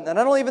moment, and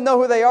I don't even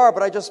know who they are,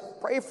 but I just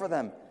pray for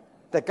them,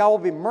 that God will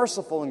be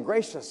merciful and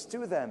gracious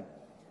to them.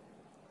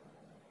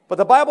 But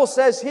the Bible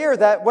says here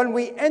that when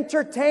we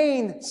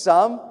entertain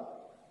some,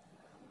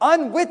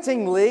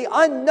 unwittingly,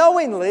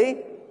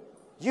 unknowingly,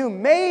 you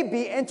may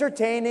be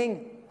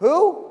entertaining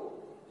who?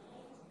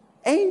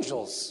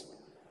 Angels.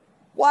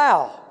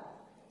 Wow.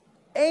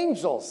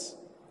 Angels.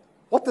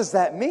 What does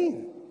that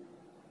mean?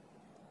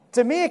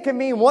 To me, it can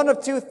mean one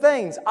of two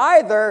things.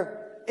 Either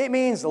it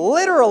means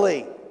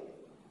literally,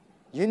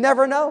 you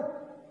never know.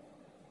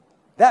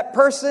 That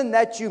person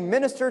that you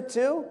minister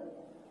to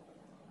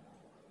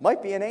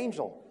might be an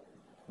angel.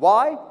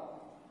 Why?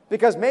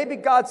 Because maybe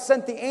God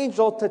sent the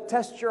angel to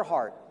test your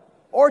heart,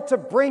 or to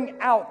bring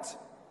out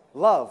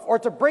love, or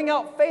to bring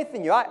out faith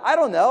in you. I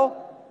don't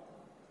know.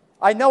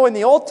 I know in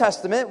the Old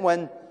Testament,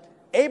 when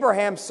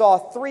Abraham saw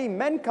 3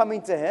 men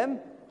coming to him,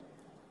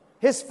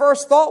 his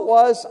first thought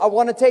was, I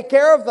want to take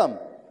care of them.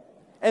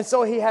 And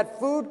so he had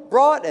food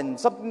brought and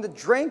something to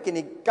drink, and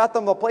he got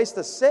them a place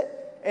to sit.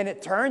 And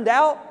it turned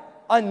out,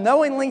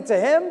 unknowingly to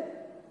him,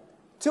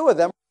 2 of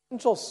them were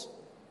angels.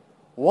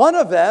 One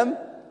of them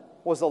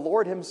was the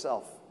Lord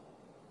himself.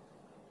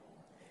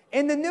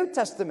 In the New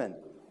Testament,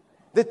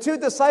 the 2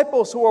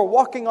 disciples who were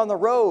walking on the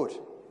road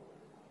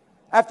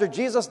after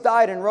Jesus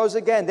died and rose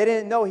again, they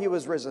didn't know he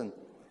was risen.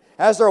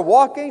 As they're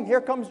walking,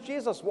 here comes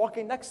Jesus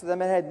walking next to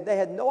them, and they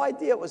had no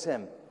idea it was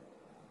him.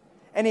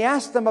 And he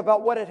asked them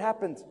about what had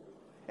happened.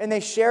 And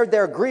they shared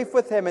their grief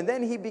with him, and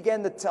then he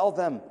began to tell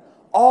them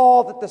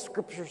all that the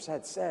scriptures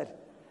had said,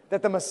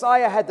 that the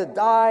Messiah had to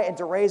die and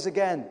to raise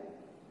again.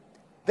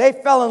 They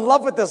fell in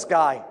love with this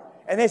guy,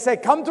 and they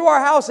said, come to our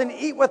house and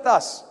eat with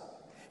us.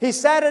 He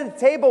sat at a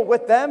table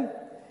with them,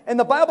 and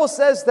the Bible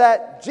says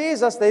that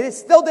Jesus, they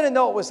still didn't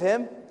know it was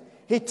him.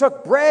 He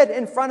took bread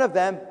in front of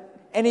them,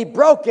 and he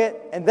broke it,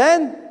 and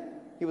then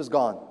he was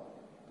gone.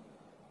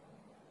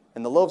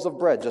 And the loaves of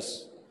bread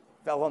just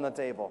fell on the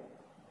table.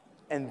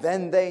 And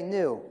then they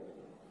knew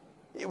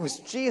it was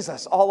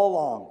Jesus all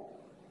along.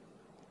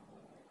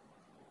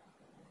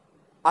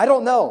 I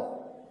don't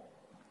know.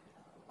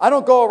 I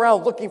don't go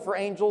around looking for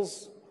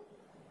angels.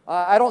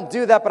 I don't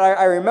do that, but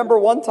I remember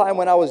one time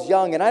when I was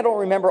young, and I don't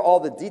remember all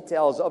the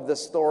details of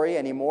this story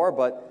anymore,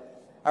 but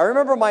I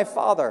remember my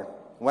father,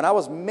 when I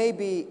was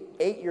maybe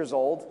 8 years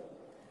old,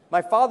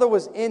 my father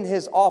was in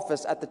his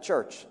office at the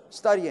church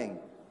studying.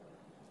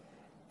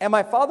 And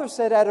my father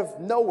said out of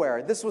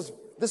nowhere, this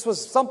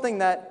was something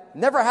that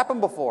never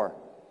happened before.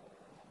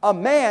 A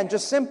man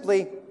just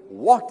simply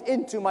walked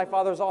into my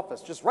father's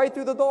office, just right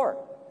through the door.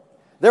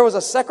 There was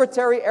a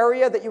secretary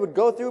area that you would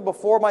go through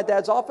before my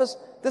dad's office.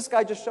 This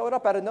guy just showed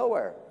up out of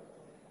nowhere.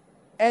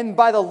 And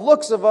by the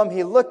looks of him,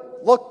 he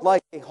looked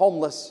like a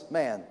homeless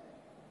man.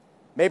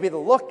 Maybe the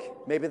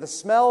look, maybe the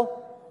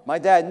smell. My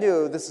dad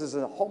knew this is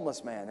a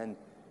homeless man. And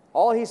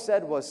all he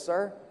said was,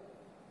 sir,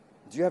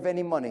 do you have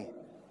any money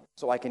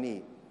so I can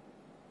eat?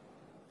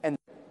 And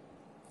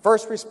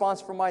first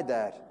response from my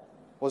dad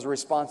was a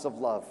response of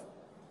love,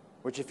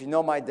 which if you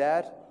know my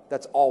dad,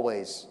 that's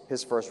always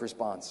his first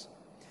response.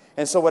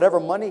 And so whatever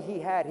money he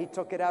had, he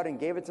took it out and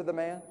gave it to the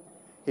man.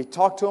 He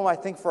talked to him, I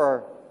think,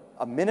 for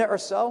a minute or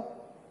so,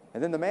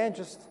 and then the man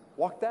just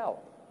walked out.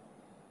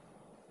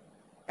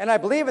 And I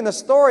believe in the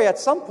story, at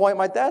some point,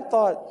 my dad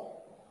thought,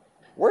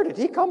 where did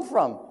he come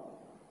from?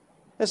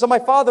 And so my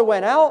father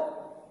went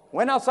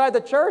outside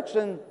the church,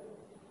 and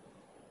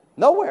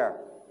nowhere.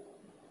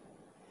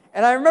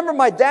 And I remember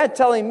my dad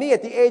telling me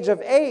at the age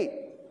of 8,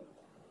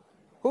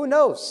 who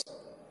knows?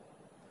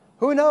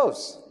 Who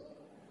knows?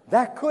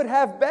 That could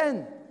have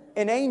been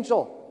an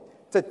angel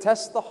to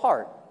test the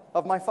heart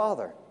of my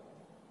father.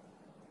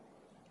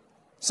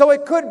 So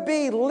it could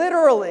be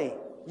literally,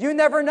 you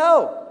never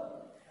know.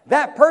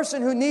 That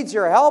person who needs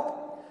your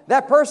help,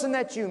 that person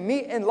that you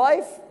meet in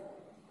life,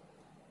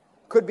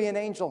 could be an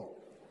angel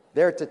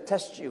there to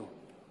test you.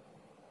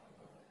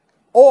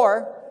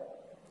 Or,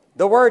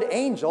 the word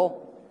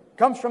angel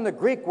comes from the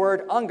Greek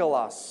word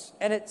angelos,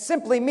 and it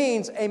simply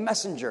means a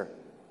messenger.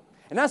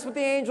 And that's what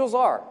the angels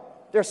are.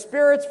 They're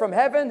spirits from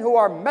heaven who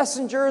are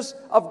messengers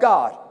of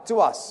God to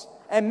us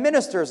and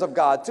ministers of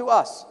God to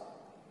us.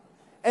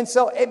 And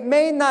so it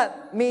may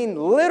not mean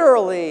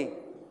literally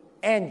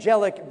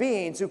angelic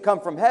beings who come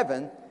from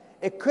heaven.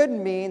 It could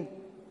mean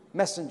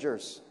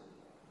messengers.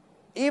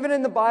 Even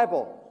in the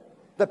Bible,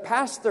 the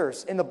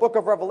pastors in the book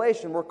of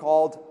Revelation were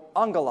called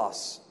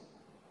angelos.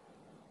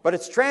 but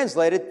it's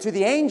translated to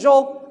the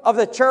angel of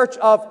the church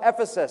of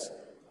Ephesus.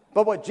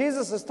 But what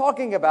Jesus is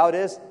talking about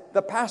is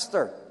the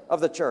pastor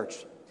of the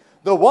church,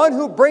 the one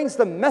who brings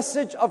the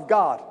message of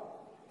God.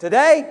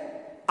 Today,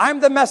 I'm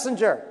the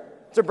messenger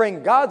to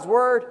bring God's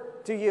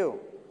word to you.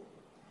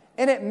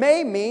 And it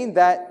may mean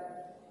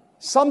that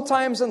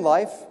sometimes in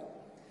life,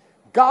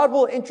 God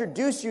will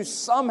introduce you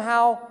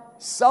somehow,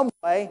 some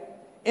way,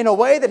 in a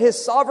way that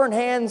His sovereign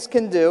hands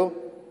can do.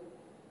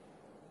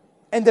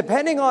 And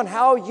depending on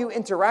how you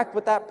interact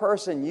with that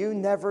person, you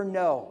never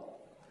know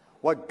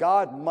what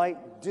God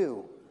might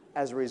do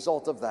as a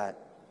result of that.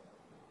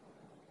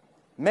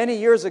 Many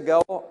years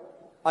ago,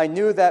 I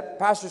knew that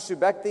Pastor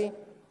Subekti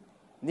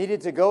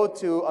needed to go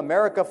to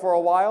America for a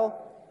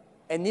while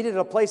and needed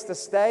a place to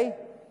stay.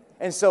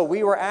 And so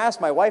we were asked,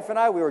 my wife and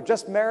I, we were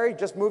just married,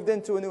 just moved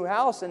into a new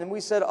house, and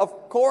we said,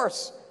 of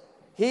course.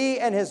 He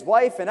and his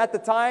wife, and at the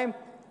time,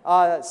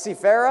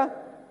 Sifera,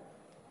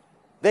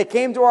 they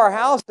came to our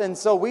house, and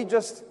so we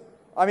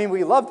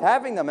loved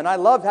having them, and I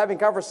loved having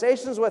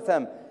conversations with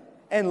them.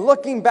 And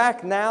looking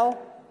back now,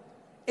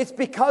 it's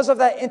because of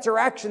that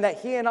interaction that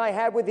he and I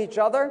had with each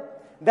other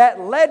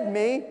that led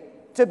me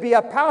to be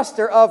a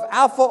pastor of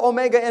Alpha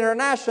Omega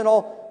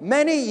International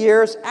many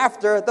years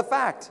after the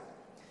fact.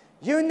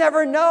 You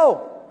never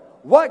know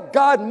what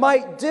God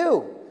might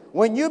do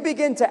when you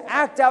begin to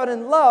act out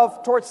in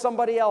love towards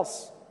somebody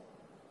else.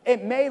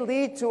 It may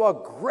lead to a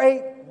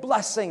great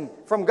blessing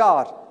from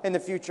God in the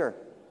future.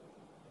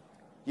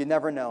 You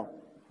never know.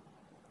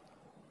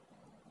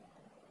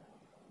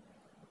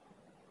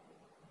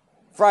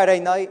 Friday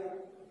night,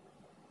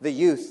 the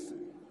youth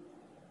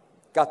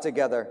got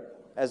together,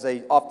 as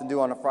they often do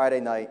on a Friday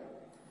night.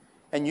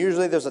 And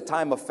usually there's a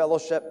time of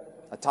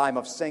fellowship, a time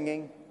of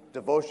singing,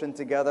 devotion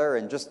together,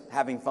 and just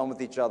having fun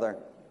with each other.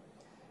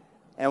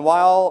 And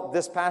while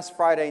this past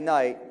Friday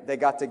night they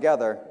got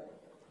together,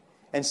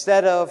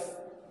 instead of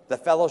the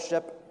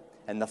fellowship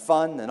and the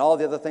fun and all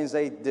the other things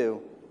they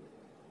do,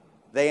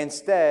 they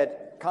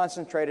instead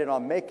concentrated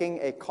on making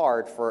a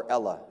card for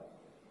Ella.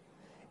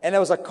 And it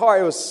was a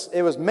card,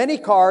 it was many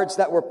cards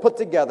that were put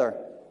together.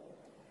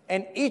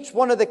 And each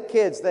one of the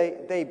kids,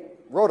 they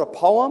wrote a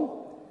poem,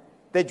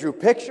 they drew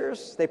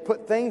pictures, they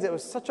put things. It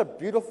was such a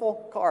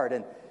beautiful card.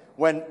 And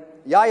when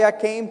Yaya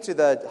came to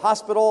the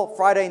hospital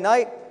Friday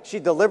night, she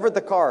delivered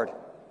the card.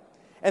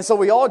 And so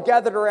we all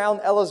gathered around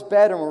Ella's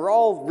bed and we were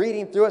all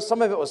reading through it.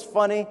 Some of it was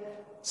funny.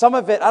 Some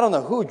of it, I don't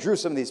know who drew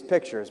some of these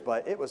pictures,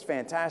 but it was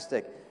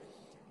fantastic.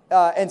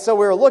 And so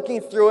we were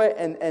looking through it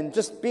and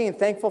just being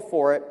thankful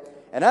for it.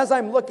 And as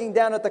I'm looking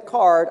down at the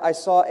card, I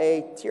saw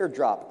a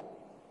teardrop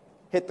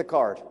hit the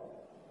card.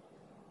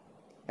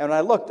 And when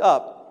I looked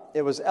up,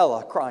 it was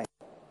Ella crying.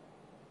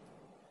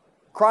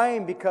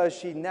 Crying because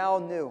she now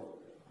knew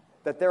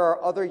that there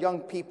are other young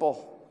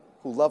people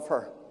who love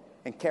her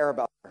and care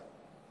about her.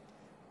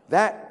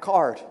 That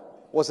card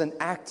was an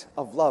act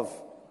of love.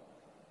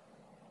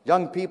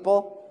 Young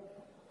people,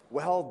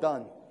 well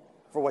done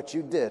for what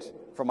you did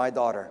for my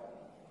daughter.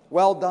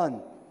 Well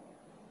done.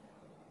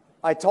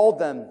 I told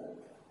them,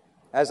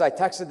 as I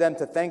texted them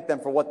to thank them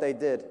for what they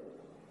did,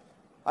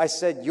 I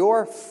said,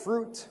 your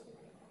fruit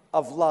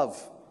of love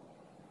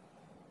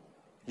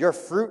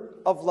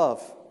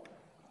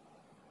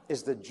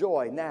is the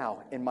joy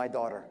now in my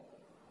daughter.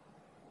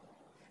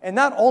 And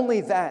not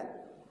only that,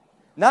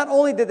 not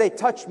only did they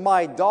touch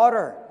my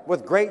daughter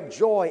with great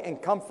joy and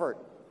comfort,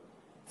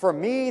 for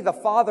me, the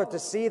father, to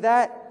see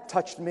that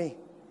touched me.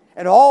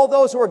 And all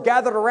those who were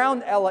gathered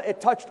around Ella,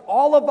 it touched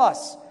all of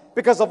us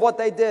because of what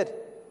they did.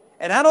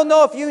 And I don't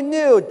know if you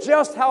knew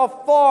just how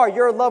far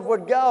your love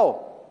would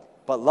go,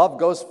 but love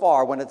goes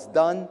far when it's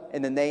done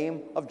in the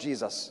name of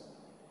Jesus.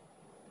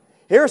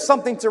 Here's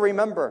something to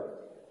remember.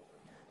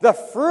 The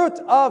fruit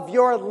of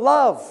your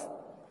love,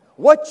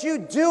 what you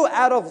do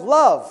out of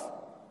love,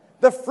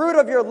 the fruit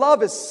of your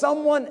love is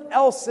someone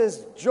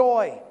else's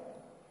joy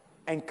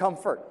and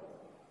comfort.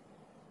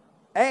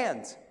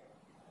 And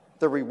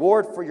the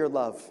reward for your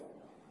love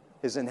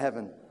is in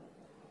heaven.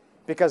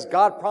 Because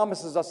God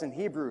promises us in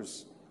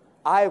Hebrews,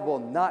 I will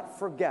not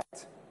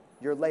forget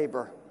your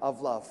labor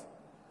of love.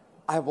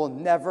 I will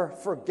never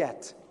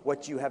forget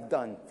what you have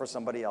done for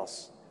somebody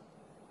else.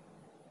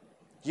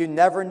 You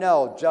never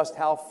know just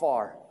how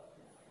far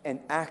an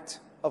act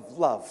of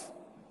love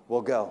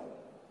will go.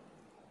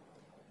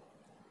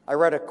 I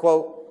read a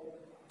quote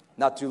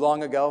not too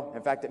long ago.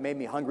 In fact, it made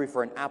me hungry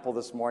for an apple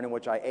this morning,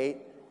 which I ate.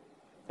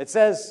 It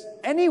says,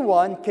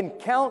 anyone can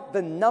count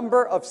the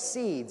number of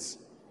seeds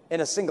in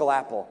a single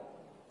apple.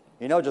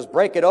 You know, just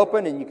break it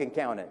open and you can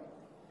count it.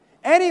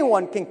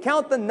 Anyone can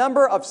count the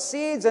number of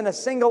seeds in a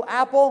single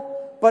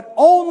apple, but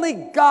only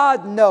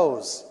God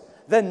knows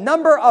the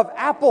number of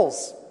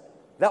apples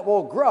that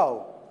will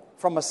grow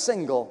from a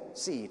single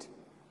seed.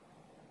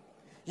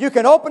 You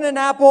can open an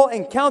apple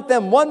and count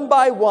them one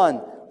by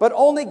one, but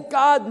only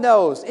God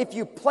knows if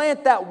you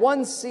plant that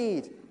one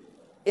seed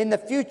in the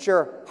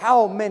future,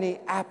 how many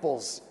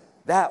apples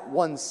that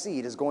one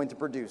seed is going to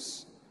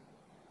produce.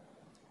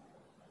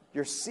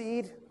 Your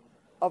seed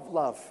of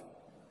love.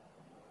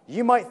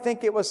 You might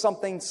think it was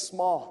something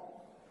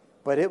small.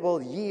 but it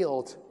will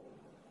yield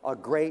a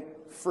great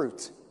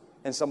fruit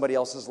in somebody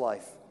else's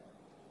life.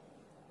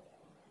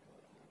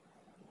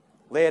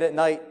 Late at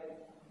night,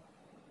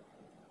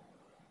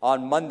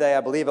 on Monday,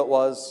 I believe it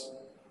was,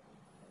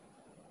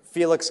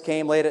 Felix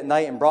came late at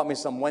night and brought me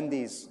some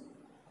Wendy's.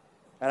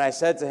 And I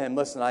said to him,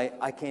 listen,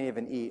 I can't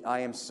even eat. I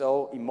am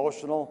so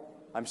emotional.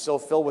 I'm so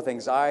filled with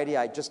anxiety.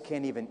 I just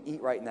can't even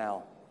eat right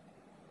now.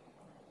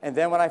 And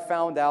then when I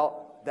found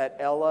out that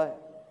Ella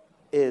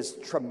is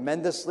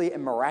tremendously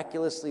and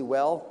miraculously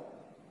well,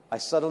 I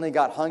suddenly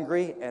got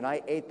hungry and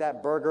I ate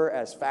that burger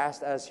as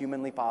fast as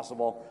humanly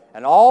possible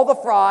and all the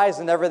fries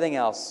and everything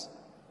else.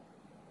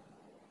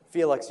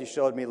 Felix, you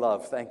showed me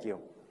love. Thank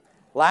you.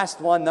 Last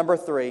one, number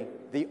 3,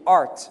 the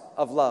art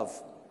of love.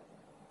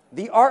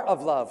 The art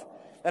of love.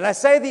 And I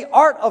say the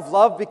art of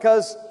love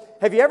because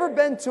have you ever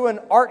been to an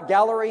art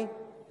gallery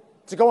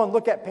to go and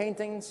look at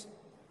paintings?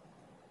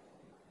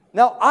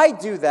 Now, I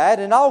do that,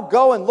 and I'll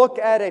go and look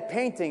at a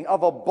painting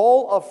of a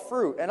bowl of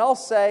fruit, and I'll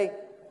say,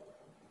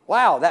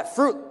 wow, that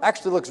fruit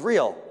actually looks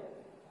real.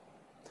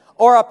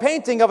 Or a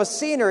painting of a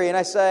scenery, and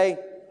I say,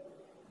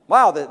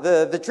 wow,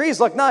 the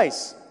trees look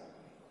nice.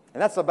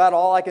 And that's about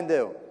all I can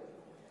do.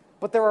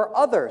 But there are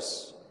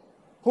others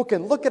who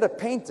can look at a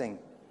painting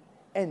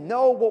and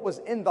know what was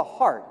in the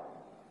heart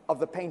of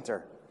the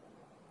painter.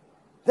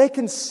 They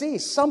can see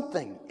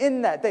something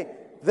in that.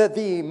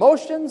 The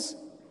emotions,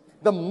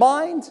 the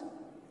mind,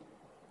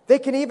 they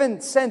can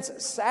even sense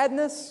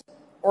sadness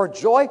or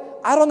joy.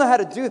 I don't know how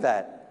to do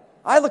that.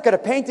 I look at a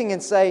painting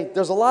and say,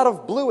 there's a lot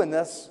of blue in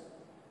this.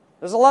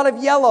 There's a lot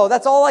of yellow.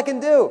 That's all I can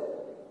do.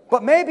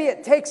 But maybe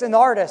it takes an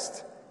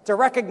artist to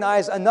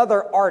recognize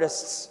another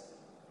artist's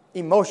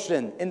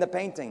emotion in the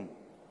painting.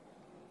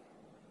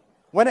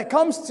 When it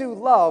comes to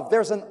love,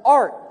 there's an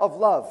art of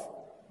love.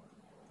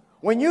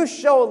 When you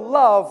show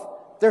love,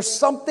 there's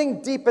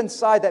something deep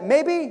inside that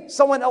maybe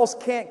someone else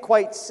can't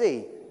quite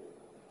see,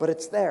 but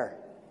it's there.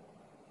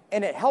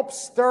 And it helps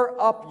stir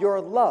up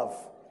your love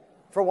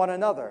for one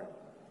another.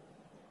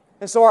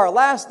 And so our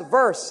last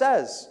verse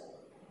says,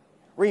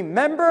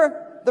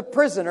 remember the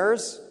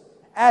prisoners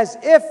as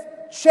if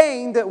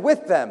chained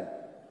with them,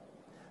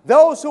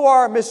 those who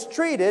are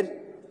mistreated,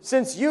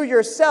 since you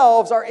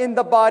yourselves are in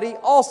the body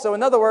also.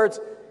 In other words,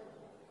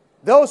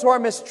 those who are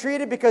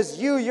mistreated because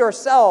you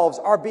yourselves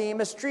are being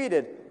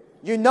mistreated.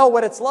 You know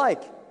what it's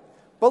like.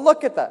 But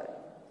look at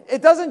that.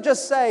 It doesn't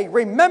just say,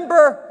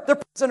 remember the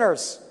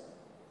prisoners.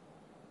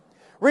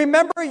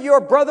 Remember your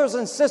brothers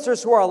and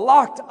sisters who are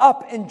locked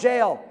up in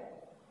jail.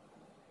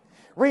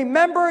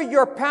 Remember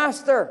your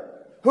pastor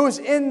who's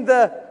in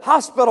the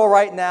hospital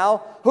right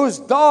now, whose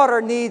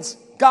daughter needs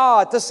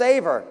God to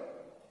save her.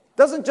 It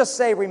doesn't just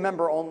say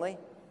remember only.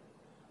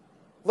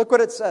 Look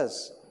what it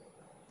says.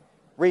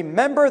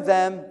 Remember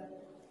them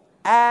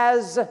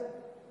as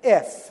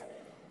if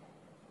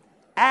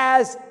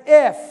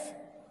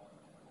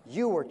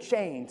you were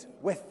chained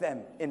with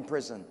them in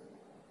prison.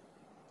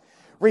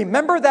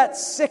 Remember that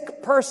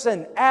sick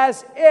person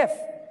as if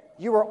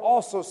you were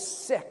also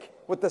sick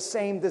with the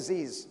same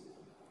disease.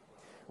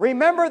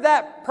 Remember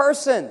that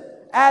person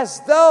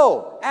as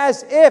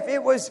if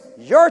it was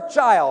your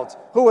child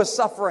who was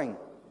suffering.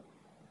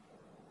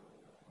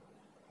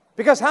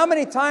 Because how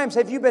many times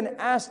have you been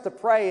asked to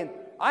pray? And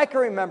I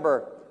can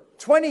remember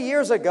 20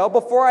 years ago,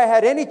 before I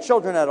had any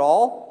children at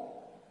all,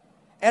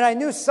 and I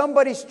knew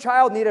somebody's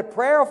child needed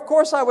prayer, of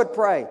course I would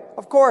pray.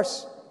 Of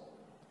course.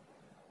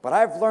 But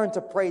I've learned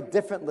to pray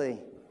differently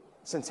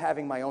since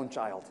having my own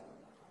child.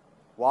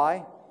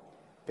 Why?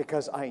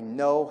 Because I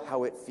know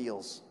how it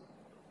feels.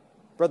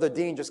 Brother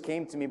Dean just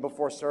came to me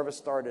before service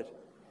started,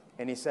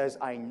 and he says,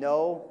 I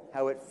know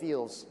how it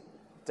feels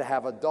to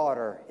have a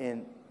daughter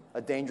in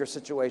a dangerous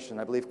situation.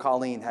 I believe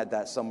Colleen had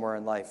that somewhere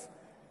in life.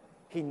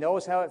 He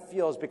knows how it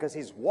feels because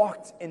he's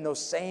walked in those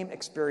same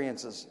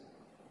experiences.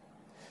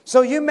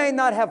 So you may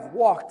not have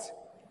walked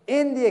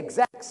in the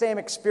exact same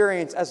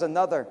experience as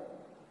another,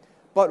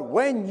 but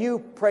when you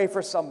pray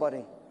for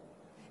somebody,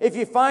 if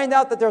you find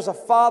out that there's a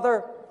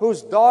father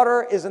whose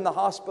daughter is in the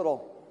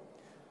hospital,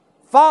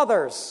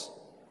 fathers,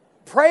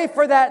 pray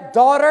for that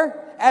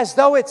daughter as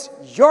though it's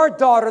your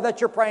daughter that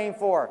you're praying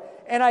for.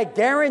 And I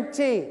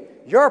guarantee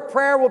your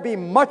prayer will be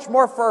much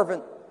more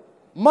fervent,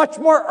 much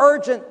more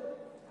urgent.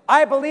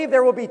 I believe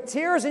there will be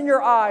tears in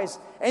your eyes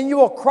and you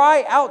will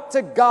cry out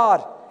to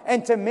God.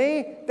 And to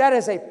me, that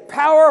is a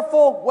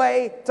powerful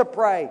way to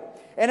pray.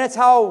 And it's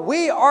how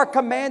we are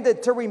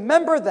commanded to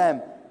remember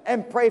them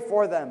and pray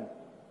for them.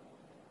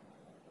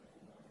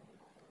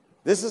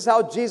 This is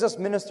how Jesus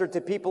ministered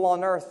to people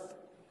on earth.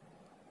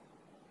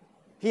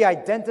 He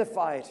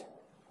identified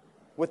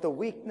with the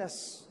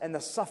weakness and the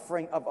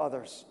suffering of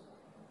others.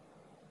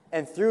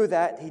 And through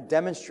that, he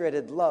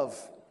demonstrated love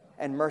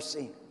and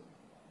mercy.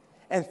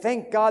 And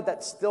thank God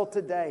that still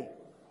today,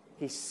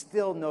 he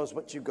still knows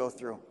what you go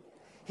through.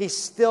 He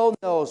still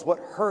knows what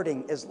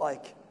hurting is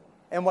like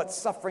and what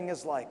suffering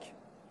is like.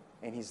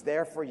 And he's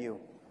there for you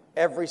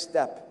every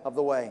step of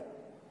the way.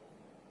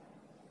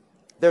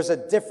 There's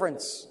a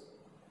difference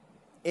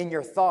in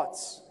your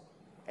thoughts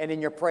and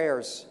in your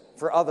prayers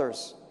for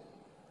others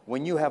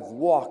when you have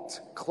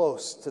walked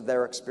close to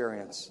their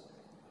experience.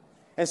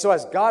 And so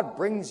as God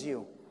brings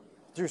you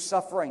through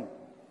suffering,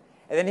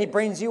 and then He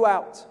brings you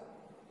out,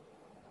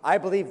 I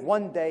believe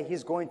one day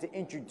He's going to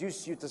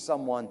introduce you to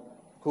someone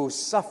who's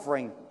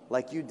suffering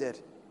like you did,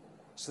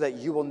 so that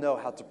you will know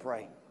how to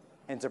pray,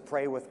 and to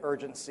pray with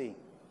urgency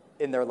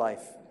in their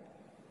life.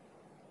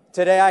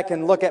 Today I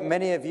can look at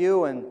many of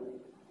you, and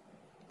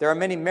there are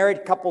many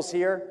married couples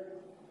here,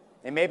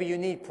 and maybe you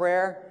need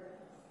prayer.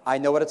 I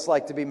know what it's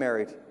like to be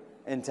married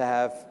and to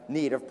have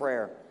need of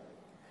prayer.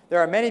 There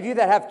are many of you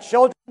that have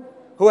children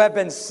who have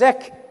been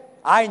sick.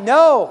 I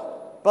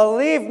know,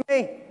 believe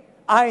me,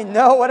 I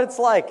know what it's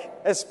like,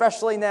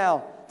 especially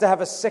now, to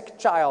have a sick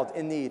child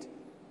in need.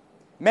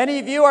 Many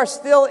of you are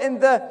still in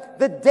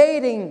the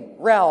dating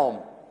realm.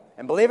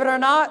 And believe it or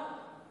not,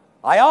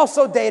 I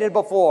also dated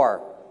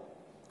before.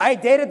 I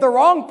dated the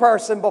wrong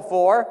person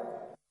before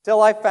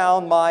till I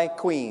found my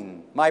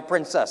queen, my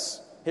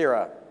princess,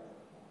 Hira.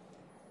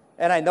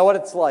 And I know what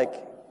it's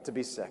like to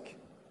be sick.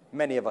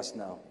 Many of us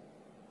know.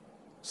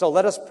 So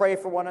let us pray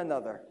for one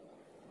another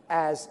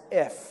as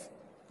if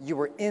you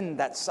were in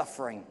that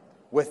suffering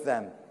with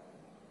them.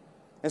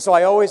 And so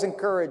I always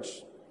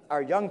encourage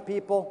our young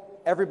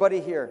people, everybody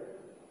here,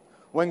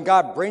 when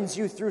God brings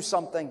you through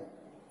something,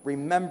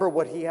 remember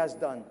what He has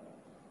done.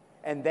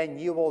 And then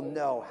you will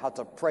know how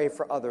to pray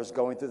for others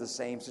going through the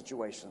same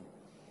situation.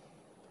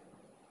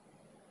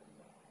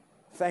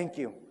 Thank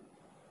you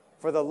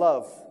for the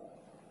love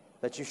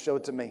that you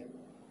showed to me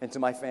and to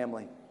my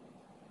family.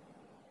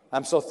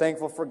 I'm so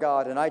thankful for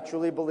God, and I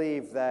truly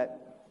believe that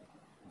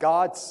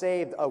God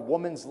saved a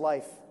woman's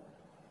life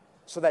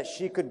so that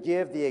she could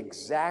give the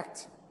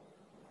exact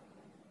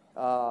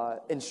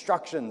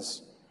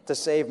instructions to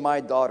save my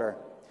daughter.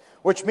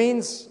 Which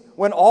means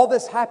when all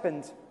this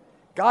happened,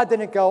 God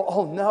didn't go,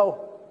 oh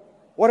no,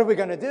 what are we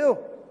going to do?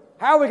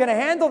 How are we going to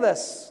handle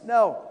this?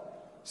 No.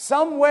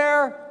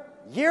 Somewhere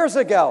years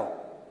ago,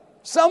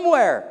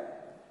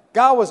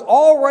 God was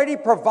already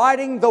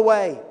providing the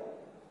way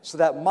so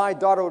that my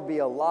daughter would be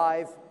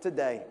alive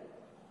today.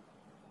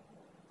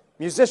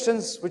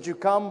 Musicians, would you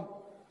come?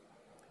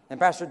 And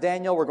Pastor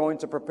Daniel, we're going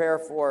to prepare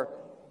for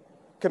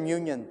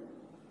communion.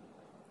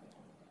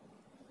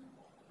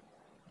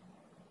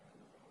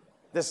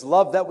 This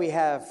love that we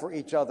have for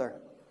each other,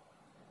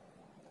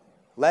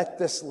 let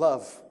this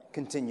love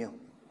continue.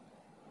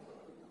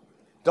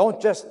 Don't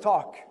just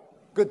talk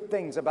good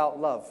things about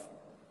love.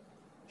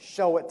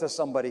 Show it to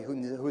somebody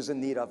who's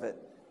in need of it.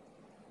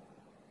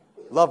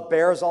 Love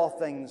bears all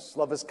things.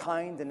 Love is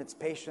kind and it's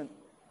patient.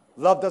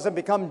 Love doesn't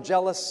become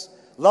jealous.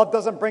 Love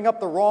doesn't bring up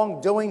the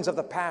wrongdoings of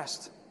the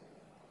past.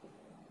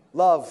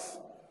 Love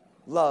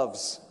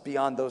loves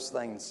beyond those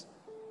things.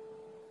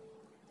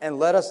 And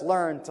let us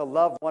learn to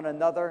love one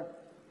another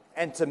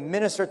and to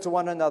minister to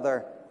one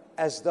another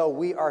as though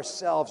we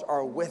ourselves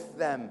are with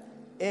them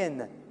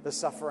in the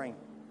suffering.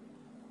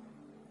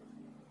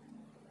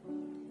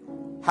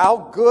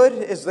 How good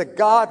is the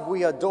God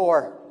we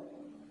adore,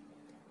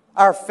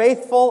 our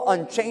faithful,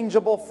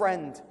 unchangeable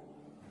friend,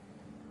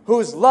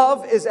 whose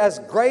love is as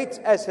great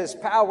as His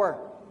power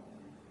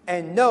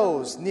and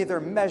knows neither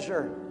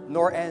measure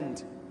nor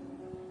end.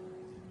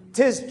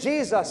 'Tis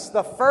Jesus,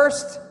 the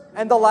first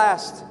and the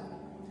last,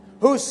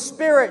 whose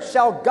Spirit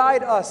shall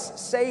guide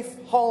us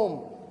safe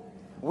home.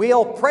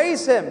 We'll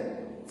praise Him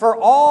for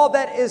all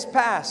that is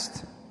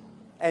past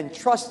and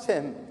trust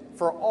Him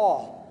for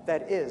all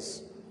that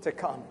is to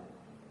come.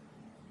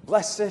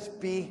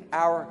 Blessed be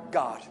our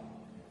God.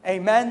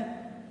 Amen.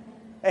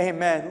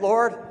 Amen.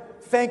 Lord,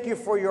 thank you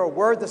for your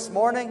word this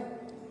morning.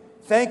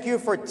 Thank you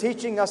for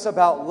teaching us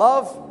about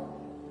love.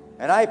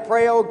 And I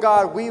pray, oh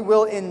God, we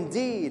will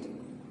indeed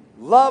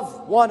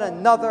love one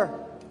another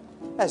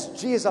as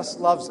Jesus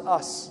loves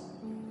us.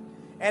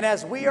 And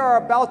as we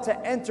are about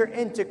to enter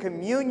into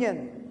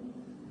communion,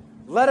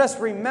 let us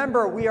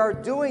remember we are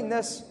doing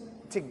this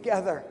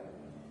together,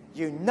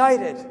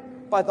 united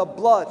by the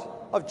blood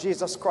of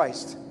Jesus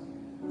Christ.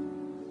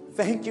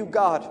 Thank you,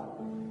 God.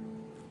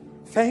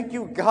 Thank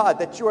you, God,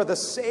 that you are the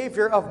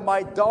Savior of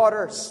my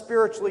daughter,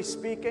 spiritually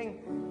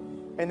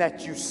speaking, and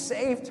that you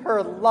saved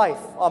her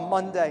life on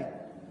Monday.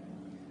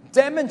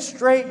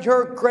 Demonstrate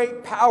your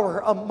great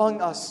power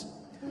among us.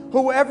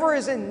 Whoever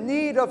is in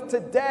need of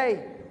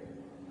today,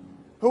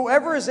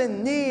 whoever is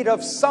in need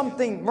of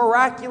something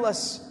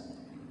miraculous,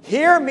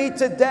 hear me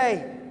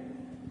today.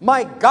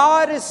 My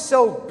God is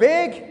so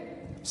big,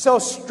 so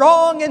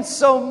strong, and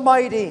so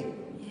mighty.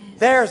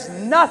 There's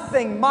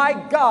nothing my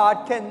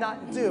God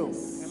cannot do.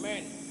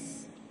 Amen.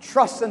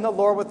 Trust in the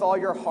Lord with all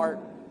your heart.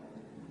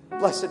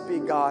 Blessed be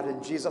God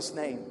in Jesus'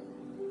 name.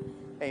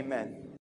 Amen.